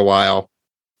for a little while.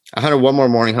 I hunted one more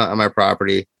morning hunt on my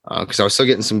property because I was still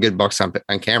getting some good bucks on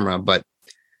camera, but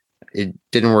it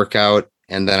didn't work out.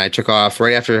 And then I took off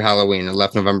right after Halloween. I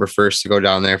left November 1st to go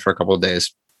down there for a couple of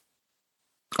days.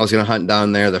 I was going to hunt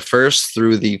down there the 1st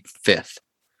through the 5th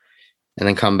and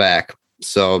then come back.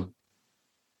 So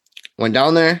went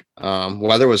down there.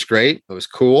 Weather was great. It was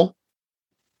cool.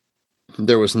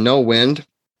 There was no wind.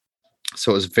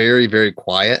 So it was very, very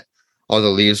quiet. All the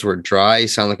leaves were dry. You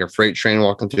sound like a freight train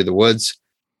walking through the woods.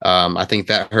 I think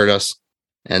that hurt us.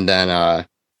 And then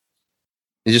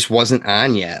it just wasn't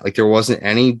on yet. Like there wasn't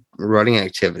any rutting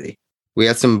activity. We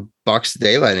had some bucks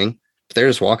daylighting, but they're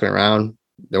just walking around.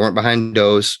 They weren't behind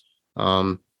does.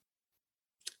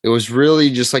 It was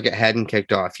really just like it hadn't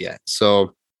kicked off yet.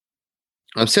 So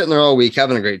I'm sitting there all week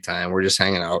having a great time. We're just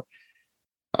hanging out.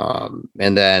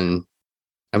 And then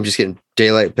I'm just getting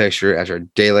daylight picture after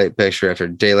daylight picture after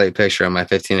daylight picture on my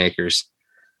 15 acres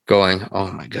going,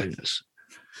 oh my goodness.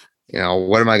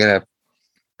 What am I going to,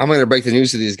 I'm going to break the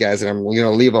news to these guys and I'm going to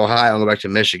leave Ohio and go back to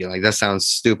Michigan. Like that sounds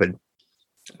stupid.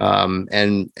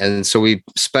 And so we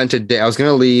spent a day, I was going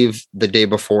to leave the day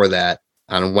before that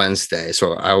on Wednesday.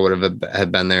 So I would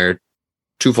have been there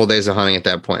 2 full days of hunting at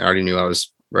that point. I already knew I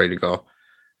was ready to go.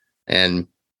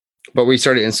 But we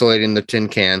started insulating the tin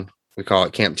can. We call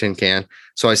it Camp Tin Can.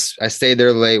 So I stayed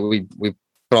there late. We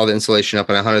put all the insulation up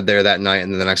and I hunted there that night.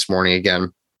 And then the next morning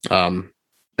again, had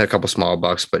a couple small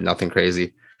bucks, but nothing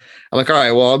crazy. I'm like, all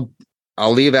right, well,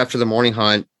 I'll leave after the morning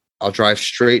hunt. I'll drive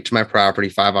straight to my property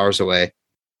 5 hours away.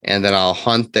 And then I'll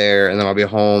hunt there. And then I'll be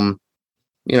home,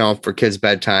 for kids'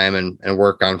 bedtime and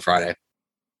work on Friday.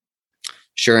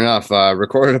 Sure enough,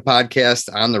 recorded a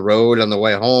podcast on the road on the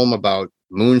way home about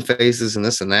moon phases and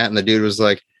this and that. And the dude was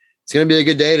like, it's going to be a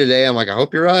good day today. I'm like, I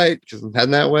hope you're right, because I'm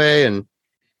heading that way. And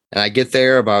I get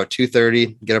there about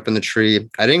 2:30, get up in the tree.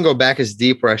 I didn't go back as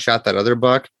deep where I shot that other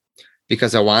buck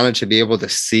because I wanted to be able to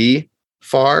see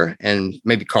far and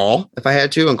maybe call if I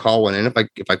had to and call one in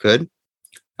if I could.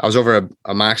 I was over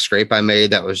a mock scrape I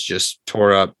made that was just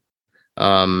tore up.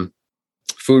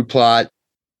 Food plot,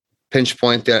 pinch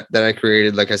point that I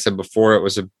created. Like I said before, it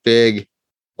was a big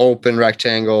open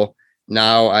rectangle.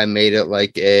 Now I made it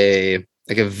like a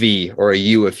V or a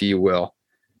U, if you will.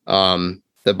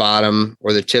 The bottom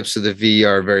or the tips of the V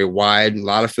are very wide, a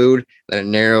lot of food. Then it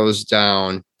narrows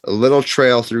down a little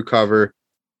trail through cover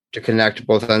to connect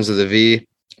both ends of the V.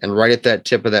 And right at that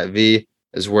tip of that V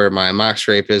is where my mock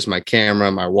scrape is, my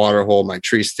camera, my water hole, my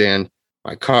tree stand,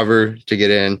 my cover to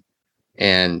get in.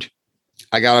 And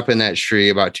I got up in that tree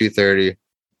about 2:30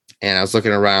 and I was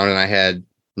looking around and I had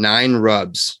 9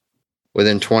 rubs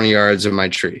within 20 yards of my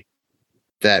tree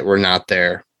that were not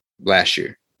there last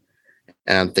year.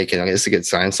 And I'm thinking, okay, this is a good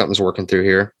sign. Something's working through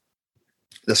here.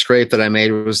 The scrape that I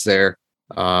made was there.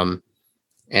 And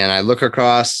I look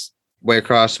way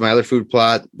across my other food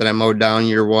plot that I mowed down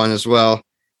year 1 as well.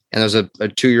 And there's a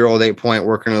 2-year-old 8-point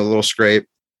working a little scrape.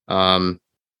 And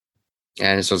so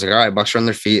I was like, all right, bucks are on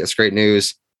their feet. That's great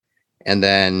news. And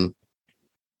then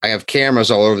I have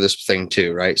cameras all over this thing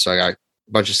too, right? So I got a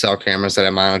bunch of cell cameras that I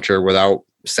monitor without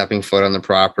stepping foot on the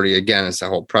property. Again, it's the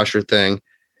whole pressure thing.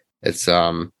 It's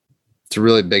a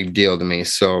really big deal to me.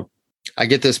 So I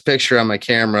get this picture on my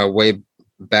camera way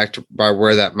back to by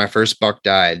where my first buck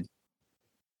died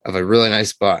of a really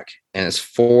nice buck. And it's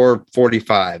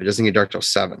 4:45. It doesn't get dark till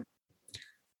 7.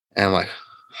 And I'm like,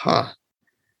 huh.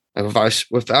 Like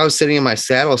if I was sitting in my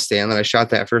saddle stand that I shot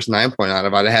that first 9-point out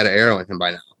of, I'd have had an arrow in him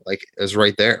by now. Like it was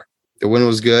right there. The wind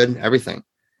was good, everything.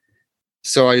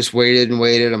 So I just waited and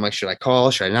waited. I'm like, should I call?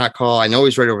 Should I not call? I know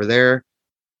he's right over there.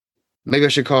 Maybe I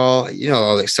should call.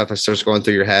 All that stuff that starts going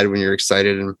through your head when you're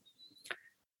excited.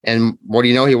 And what do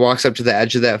you know? He walks up to the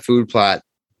edge of that food plot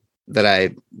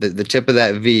that the tip of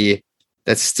that V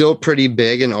that's still pretty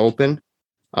big and open.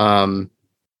 And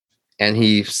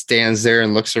he stands there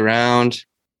and looks around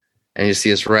and you see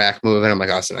his rack moving. I'm like,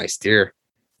 oh, that's a nice deer.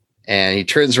 And he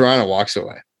turns around and walks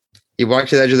away. He walked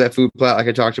to the edge of that food plot like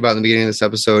I talked about in the beginning of this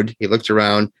episode. He looked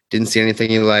around, didn't see anything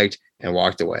he liked, and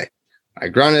walked away. I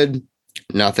grunted,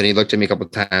 nothing. He looked at me a couple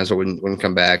of times, but wouldn't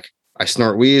come back. I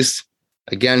snort wheezed.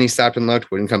 Again, he stopped and looked,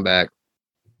 wouldn't come back.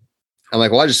 I'm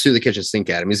like, well, I just threw the kitchen sink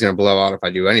at him. He's going to blow out if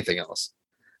I do anything else.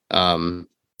 And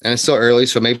it's still early,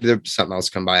 so maybe there's something else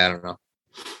come by. I don't know.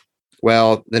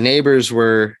 Well, the neighbors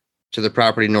were to the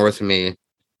property north of me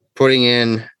putting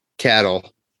in cattle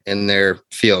in their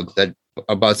field that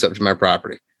abuts up to my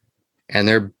property. And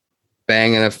they're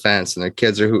banging a fence and their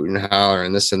kids are hooting and hollering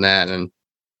and this and that. And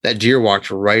that deer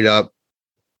walked right up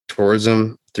towards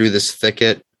them through this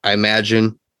thicket, I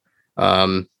imagine.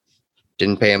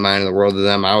 Didn't pay a mind in the world to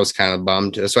them. I was kind of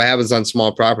bummed. That's what happens on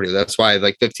small property. That's why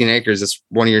like 15 acres is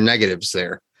one of your negatives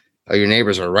there. Your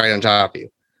neighbors are right on top of you.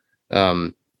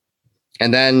 And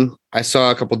then I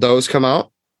saw a couple does come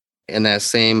out in that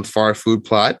same far food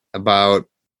plot about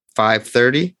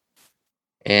 5:30.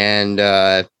 And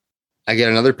I get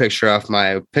another picture off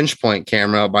my pinch point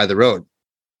camera by the road,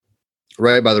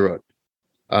 right by the road.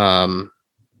 And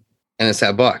it's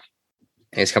that buck.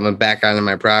 And he's coming back onto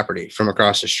my property from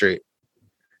across the street.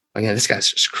 Again, this guy's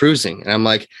just cruising. And I'm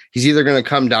like, he's either going to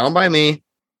come down by me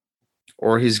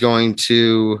or he's going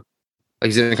to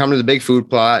come to the big food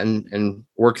plot and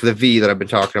work the V that I've been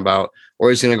talking about, or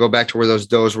he's going to go back to where those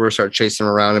does were, start chasing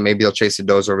them around, and maybe he'll chase the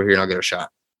does over here and I'll get a shot.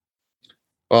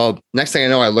 Well, next thing I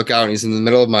know, I look out and he's in the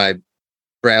middle of my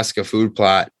Nebraska food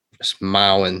plot, just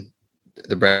mowing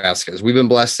the Nebraskas. We've been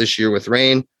blessed this year with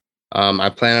rain. I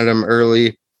planted them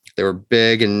early. They were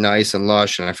big and nice and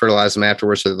lush, and I fertilized them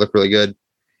afterwards, so they look really good.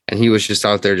 And he was just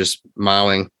out there just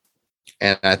mowing.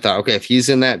 And I thought, okay, if he's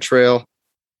in that trail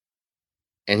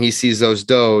and he sees those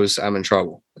does, I'm in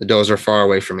trouble. The does are far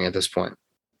away from me at this point.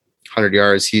 100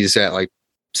 yards. He's at like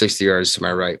 60 yards to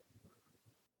my right.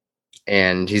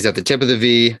 And he's at the tip of the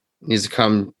V. He needs to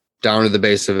come down to the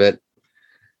base of it.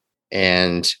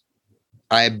 And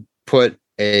I put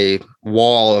a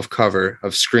wall of cover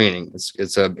of screening.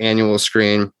 It's an annual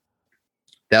screen.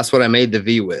 That's what I made the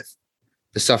V with.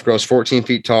 The stuff grows 14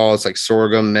 feet tall. It's like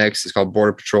sorghum mix. It's called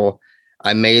Border Patrol.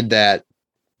 I made that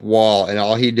wall, and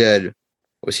all he did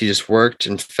was he just worked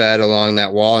and fed along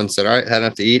that wall and said, all right, had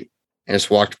enough to eat, and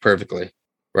just walked perfectly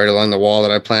right along the wall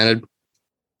that I planted,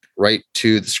 right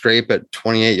to the scrape at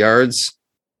 28 yards.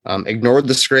 Ignored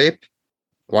the scrape,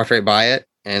 walked right by it,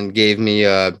 and gave me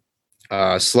a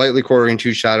slightly quartering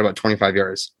two shot about 25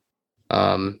 yards.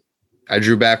 I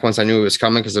drew back once I knew it was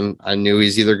coming because I knew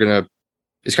he's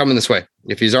coming this way.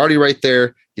 If he's already right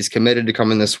there, he's committed to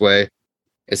coming this way.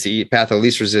 It's the path of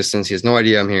least resistance. He has no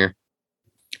idea I'm here.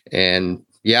 And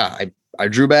yeah, I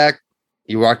drew back.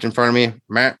 He walked in front of me.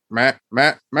 Matt.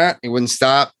 He wouldn't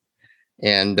stop.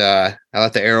 And I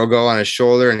let the arrow go on his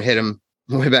shoulder and hit him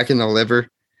way back in the liver.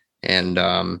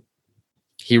 And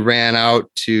he ran out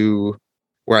to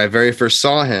where I very first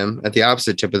saw him at the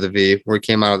opposite tip of the V, where he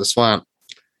came out of the swamp,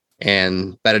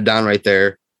 and bedded down right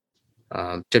there.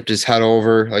 Tipped his head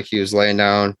over like he was laying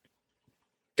down,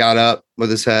 got up with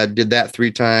his head, did that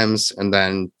 3 times, and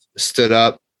then stood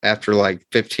up after like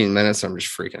 15 minutes. I'm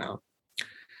just freaking out.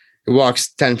 He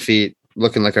walks 10 feet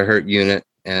looking like a hurt unit,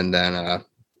 and then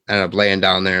ended up laying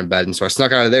down there in bed. And so I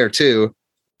snuck out of there too.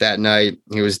 That night,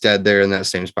 he was dead there in that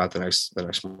same spot the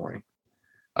next morning.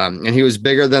 And he was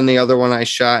bigger than the other one I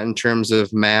shot in terms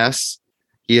of mass.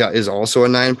 He is also a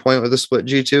 9-point with a split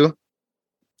G2.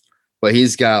 But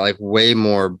he's got like way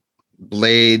more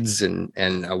blades and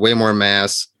way more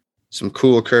mass, some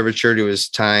cool curvature to his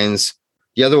tines.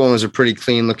 The other one was a pretty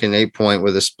clean looking 8-point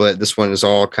with a split. This one is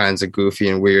all kinds of goofy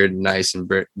and weird and nice and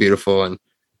beautiful.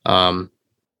 And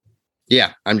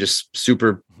yeah, I'm just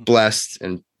super blessed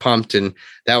and pumped. And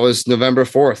that was November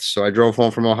 4th. So I drove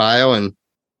home from Ohio and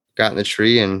got in the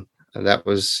tree, and that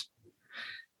was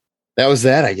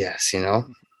that, I guess,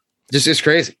 just it's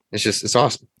crazy. It's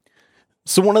awesome.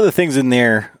 So one of the things in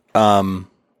there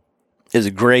is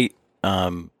a great,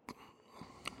 I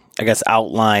guess,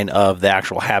 outline of the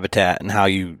actual habitat and how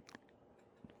you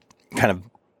kind of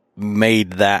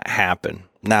made that happen.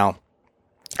 Now,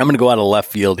 I'm going to go out of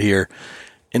left field here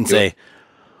and say,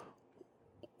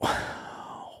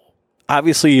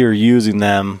 obviously you're using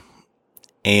them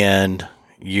and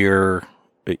you're,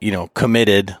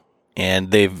 committed,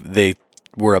 and they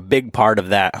were a big part of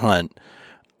that hunt.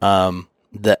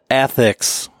 The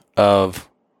ethics of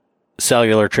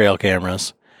cellular trail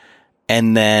cameras,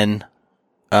 and then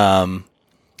I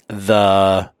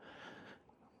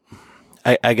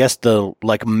guess the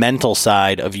like mental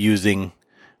side of using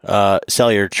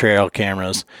cellular trail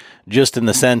cameras, just in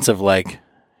the sense of like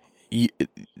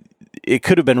it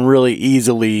could have been really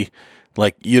easily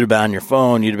like you'd have been on your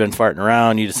phone, you'd have been farting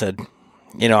around, you'd have said,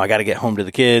 I got to get home to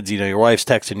the kids, your wife's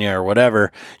texting you or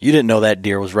whatever. You didn't know that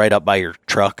deer was right up by your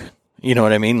truck. You know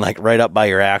what I mean? Like right up by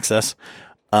your access.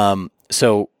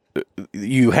 So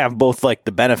you have both like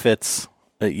the benefits,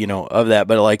 of that,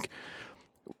 but like,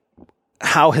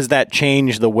 how has that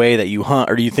changed the way that you hunt?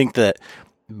 Or do you think that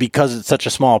because it's such a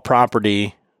small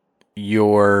property,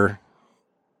 you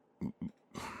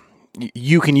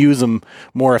can use them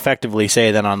more effectively,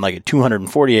 say, than on like a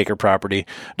 240 acre property?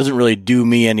 It doesn't really do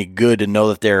me any good to know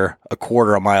that they're a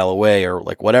quarter a mile away or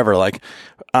like whatever. Like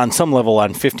on some level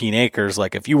on 15 acres,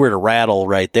 like if you were to rattle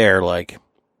right there, like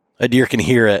a deer can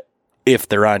hear it if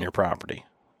they're on your property.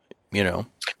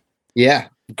 Yeah,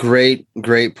 great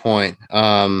point.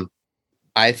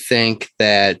 I think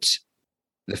that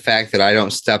the fact that I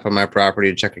don't step on my property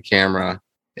to check a camera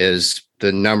is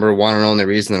the number one and only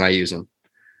reason that I use them.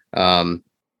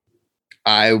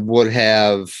 I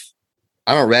don't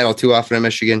rattle too often in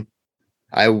Michigan.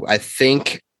 I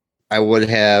think I would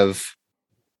have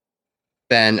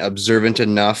been observant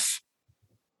enough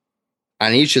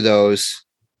on each of those.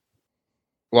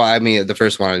 Well, I mean, the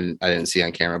first one I didn't see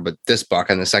on camera, but this buck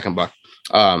and the second buck,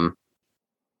 to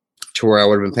where I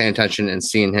would have been paying attention and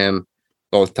seeing him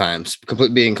both times.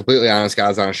 Being completely honest,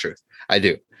 God's honest truth. I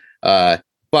do.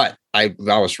 But I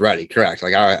was ready, correct.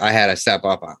 Like I had to step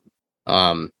up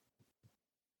on.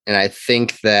 And I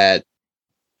think that,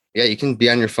 yeah, you can be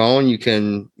on your phone. You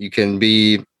can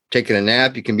be taking a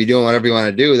nap. You can be doing whatever you want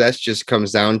to do. That just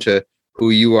comes down to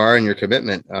who you are and your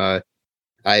commitment. I'm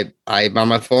on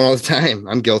my phone all the time.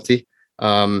 I'm guilty.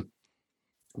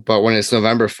 But when it's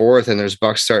November 4th and there's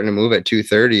bucks starting to move at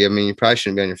 2:30, I mean, you probably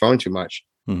shouldn't be on your phone too much.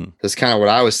 Mm-hmm. That's kind of what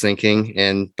I was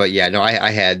thinking. But yeah, no,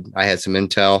 I had some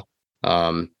intel.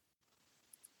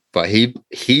 But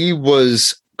he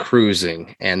was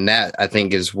cruising, and that I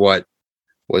think is what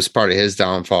was part of his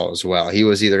downfall as well. He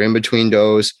was either in between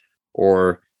does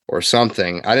or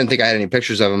something. I didn't think I had any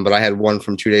pictures of him, but I had one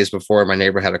from 2 days before. My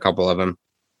neighbor had a couple of them.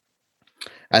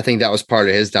 I think that was part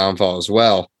of his downfall as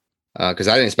well, because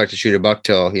I didn't expect to shoot a buck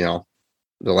till the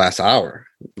last hour,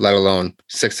 let alone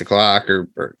 6 o'clock or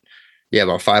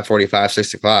about 5:45,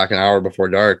 6 o'clock, an hour before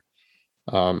dark.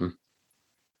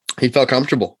 He felt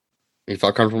comfortable. He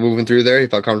felt comfortable moving through there. He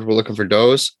felt comfortable looking for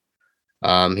does.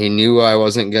 He knew I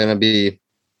wasn't going to be,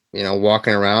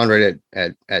 walking around right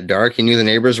at dark. He knew the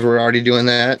neighbors were already doing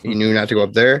that. He knew not to go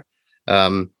up there.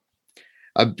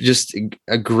 Just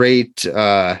a great,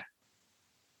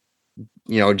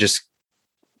 just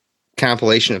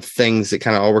compilation of things that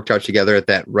kind of all worked out together at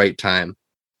that right time.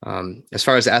 As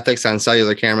far as ethics on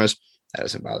cellular cameras, that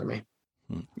doesn't bother me.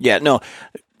 Yeah, no.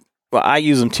 Well, I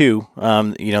use them too.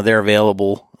 They're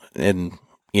available, and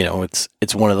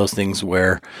it's one of those things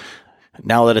where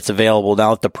now that it's available,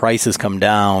 now that the prices come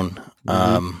down,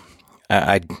 I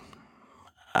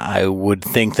would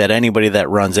think that anybody that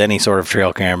runs any sort of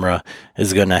trail camera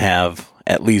is going to have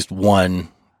at least one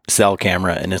cell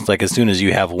camera. And it's like, as soon as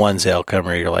you have one cell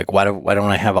camera, you're like, why don't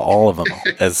I have all of them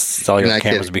as cellular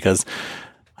cameras? Kidding. Because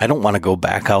I don't want to go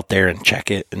back out there and check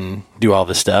it and do all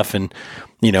this stuff. And,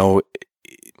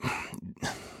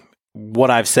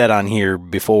 what I've said on here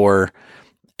before,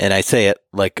 and I say it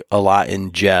like a lot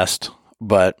in jest,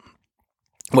 but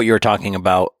what you were talking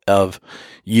about of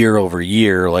year over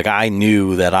year, like I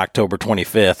knew that October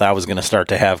 25th, I was going to start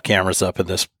to have cameras up in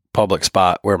this public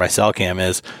spot where my cell cam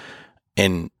is.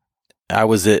 And I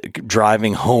was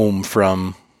driving home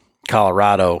from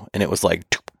Colorado, and it was like,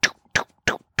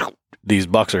 these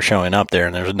bucks are showing up there,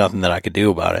 and there's nothing that I could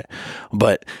do about it.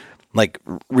 But like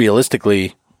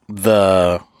realistically,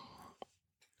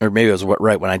 or maybe it was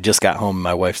right when I just got home,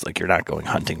 my wife's like, "You're not going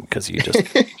hunting because you just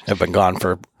have been gone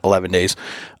for 11 days."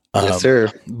 Yes,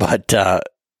 sir. But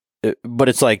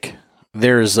it's like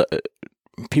there's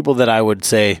people that I would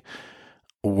say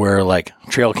were like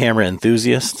trail camera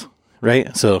enthusiasts,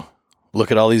 right? So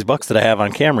look at all these bucks that I have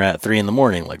on camera at 3 a.m.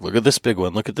 Like, look at this big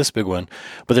one, look at this big one.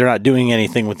 But they're not doing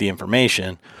anything with the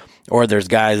information. Or there's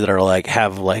guys that are like,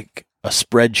 have like a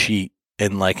spreadsheet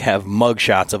and like have mug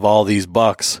shots of all these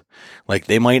bucks. Like,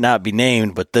 they might not be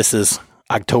named, but this is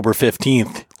October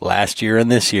 15th, last year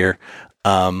and this year.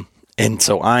 And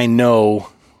so I know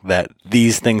that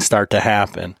these things start to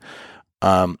happen.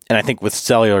 And I think with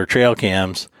cellular trail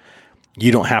cams,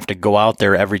 you don't have to go out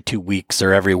there every 2 weeks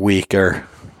or every week or,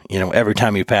 every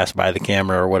time you pass by the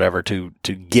camera or whatever to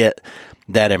get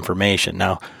that information.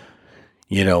 Now,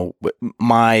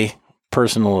 my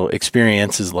personal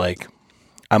experience is like,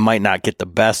 I might not get the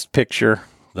best picture,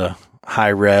 the high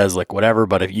res, like whatever,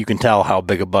 but if you can tell how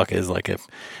big a buck is, like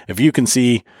if you can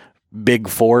see big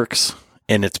forks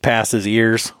and it's past his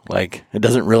ears, like it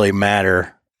doesn't really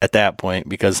matter at that point,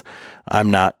 because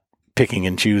I'm not picking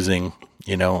and choosing,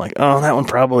 like, oh, that one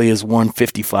probably is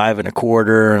 155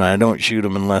 1/4, and I don't shoot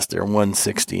them unless they're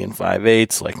 160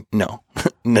 5/8. Like, no,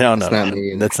 no,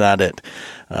 that's not it.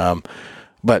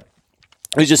 But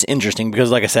it was just interesting because,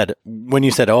 like I said, when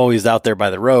you said, oh, he's out there by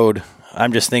the road,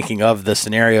 I'm just thinking of the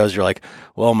scenarios. You're like,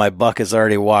 well, my buck has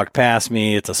already walked past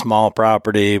me. It's a small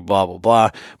property, blah, blah, blah.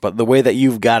 But the way that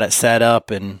you've got it set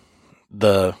up, and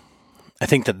I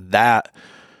think that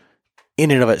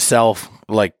in and of itself,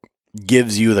 like,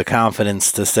 gives you the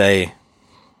confidence to say,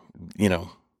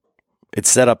 it's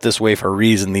set up this way for a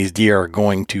reason. These deer are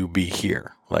going to be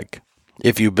here. Like,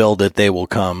 if you build it, they will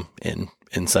come, and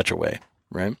in such a way,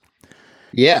 right?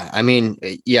 Yeah, I mean,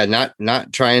 yeah,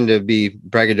 not trying to be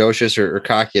braggadocious or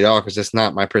cocky at all, because that's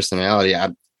not my personality.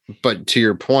 But to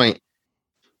your point,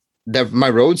 that my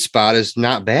road spot is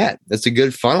not bad. That's a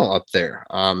good funnel up there.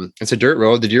 It's a dirt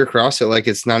road. The deer cross it like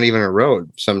it's not even a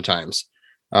road sometimes.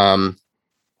 And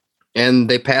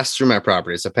they pass through my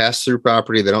property. It's a pass through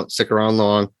property. They don't stick around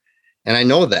long. And I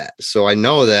know that. So I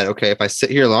know that, okay, if I sit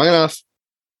here long enough,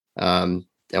 and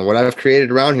what I've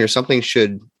created around here, something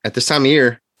should, at this time of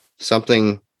year,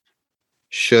 something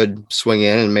should swing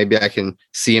in, and maybe I can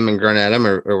see him and grunt at him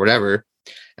or whatever.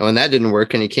 And when that didn't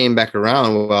work and he came back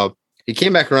around, well, he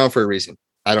came back around for a reason.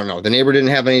 I don't know. The neighbor didn't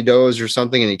have any does or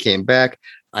something, and he came back.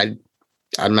 I'm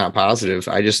not positive.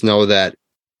 I just know that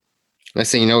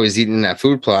next thing you know, he's eating that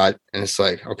food plot, and it's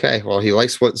like, okay, well, he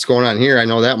likes what's going on here. I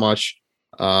know that much.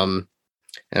 And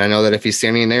I know that if he's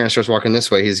standing there and starts walking this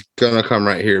way, he's going to come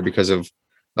right here because of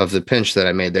the pinch that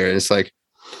I made there. And it's like,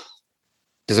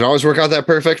 does it always work out that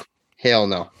perfect? Hell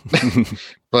no.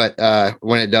 But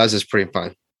when it does, it's pretty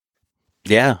fun.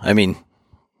 Yeah. I mean,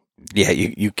 yeah,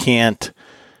 you can't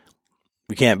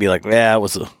be like, yeah, it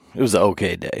was an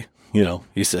okay day. You know,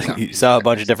 you saw a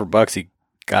bunch of different bucks. You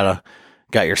got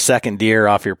your second deer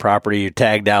off your property. You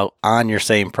tagged out on your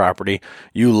same property.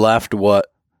 You left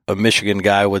what a Michigan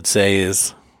guy would say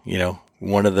is, you know,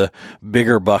 one of the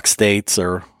bigger buck states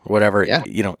or whatever, yeah.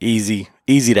 You know, easy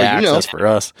to access for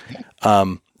us.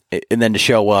 And then to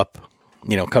show up,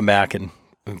 you know, come back and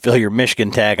fill your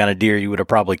Michigan tag on a deer you would have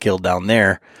probably killed down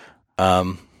there,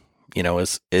 you know,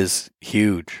 is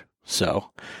huge.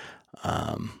 So,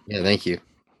 yeah, thank you.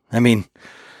 I mean,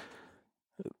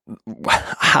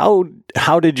 how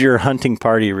did your hunting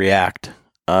party react?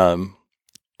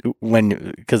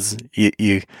 Because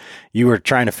you were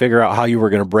trying to figure out how you were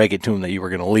going to break it to them that you were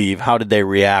going to leave. How did they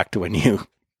react when you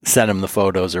sent them the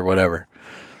photos or whatever?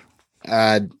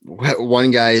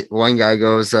 One guy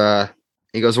goes,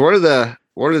 he goes, what are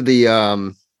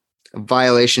the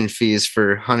violation fees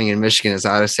for hunting in Michigan as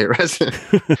out of state resident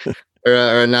or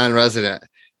a non-resident?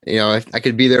 You know, I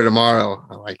could be there tomorrow.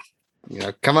 I'm like, you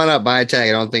know, come on up, buy a tag.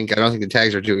 I don't think the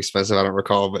tags are too expensive. I don't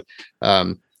recall, but,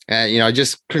 and, you know,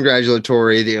 just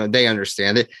congratulatory. You know, they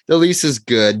understand it. The lease is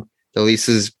good. The lease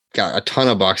has got a ton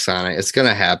of bucks on it. It's going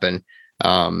to happen.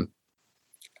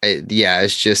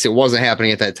 It's just, it wasn't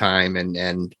happening at that time.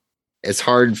 And it's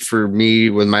hard for me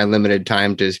with my limited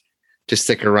time to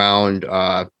stick around,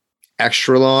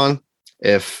 extra long.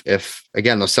 If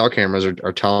again, those cell cameras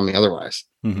are telling me otherwise.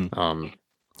 Mm-hmm.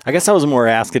 I guess I was more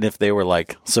asking if they were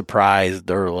like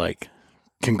surprised or like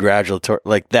congratulatory,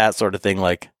 like that sort of thing.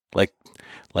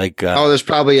 There's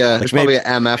probably a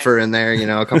MFer in there, you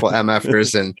know, a couple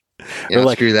MFers, and you know,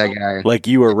 like, screw that guy. Like,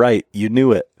 you were right, you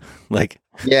knew it. Like,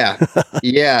 yeah. Well,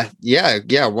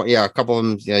 yeah, a couple of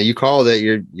them. Yeah, you called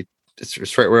it.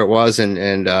 It's right where it was, and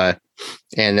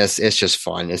it's just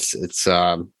fun.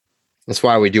 It's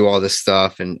why we do all this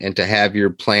stuff, and to have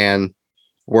your plan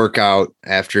work out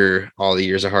after all the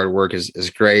years of hard work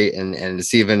is great, and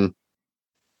it's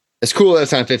cool that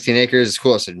it's on 15 acres. It's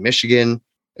cool it's in Michigan.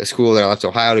 It's cool that I left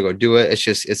Ohio to go do it.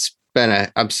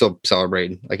 I'm still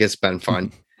celebrating. Like, it's been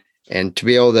fun. And to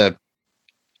be able to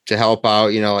help out,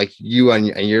 you know, like you and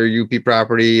your UP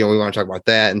property, and we want to talk about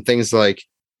that and things like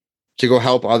to go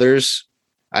help others.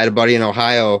 I had a buddy in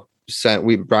Ohio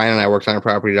Brian and I worked on a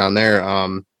property down there.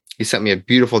 He sent me a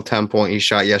beautiful 10-point he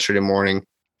shot yesterday morning.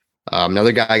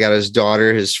 Another guy got his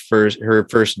daughter, her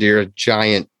first deer, a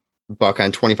giant buck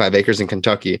on 25 acres in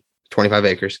Kentucky, 25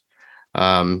 acres.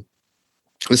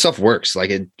 This stuff works. Like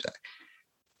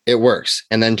it works.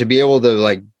 And then to be able to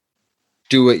like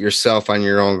do it yourself on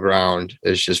your own ground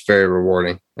is just very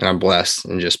rewarding. And I'm blessed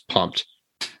and just pumped.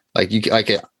 Like you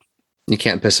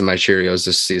can't piss in my Cheerios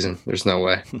this season. There's no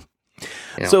way.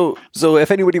 You know? So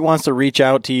if anybody wants to reach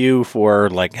out to you for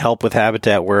like help with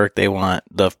habitat work, they want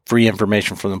the free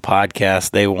information from the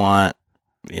podcast, they want,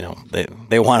 you know,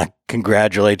 they want to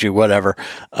congratulate you, whatever.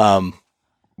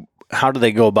 How do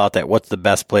they go about that? What's the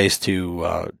best place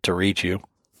to reach you?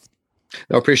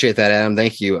 I appreciate that, Adam.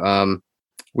 Thank you.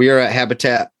 We are at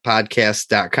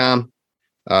habitatpodcast.com.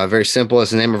 Very simple.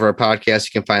 It's the name of our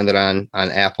podcast. You can find it on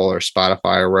Apple or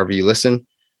Spotify or wherever you listen.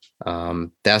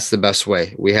 That's the best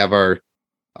way. We have our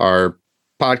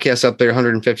podcasts up there,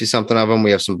 150 something of them.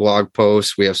 We have some blog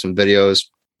posts. We have some videos,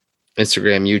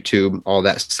 Instagram, YouTube, all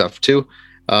that stuff too.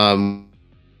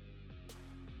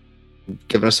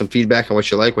 Giving us some feedback on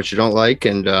what you like, what you don't like.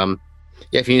 And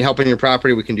if you need help in your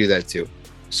property, we can do that too.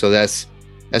 So that's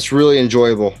really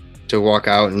enjoyable to walk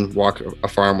out and walk a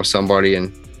farm with somebody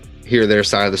and hear their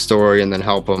side of the story and then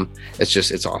help them.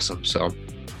 It's awesome. So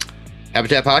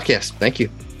Habitat Podcast. Thank you.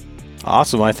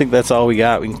 Awesome. I think that's all we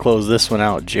got. We can close this one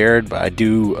out, Jared, but I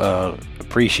do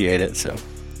appreciate it. So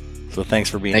thanks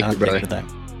for being on. Thank you, brother. Taking the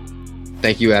time.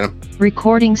 Thank you, Adam.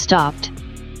 Recording stopped.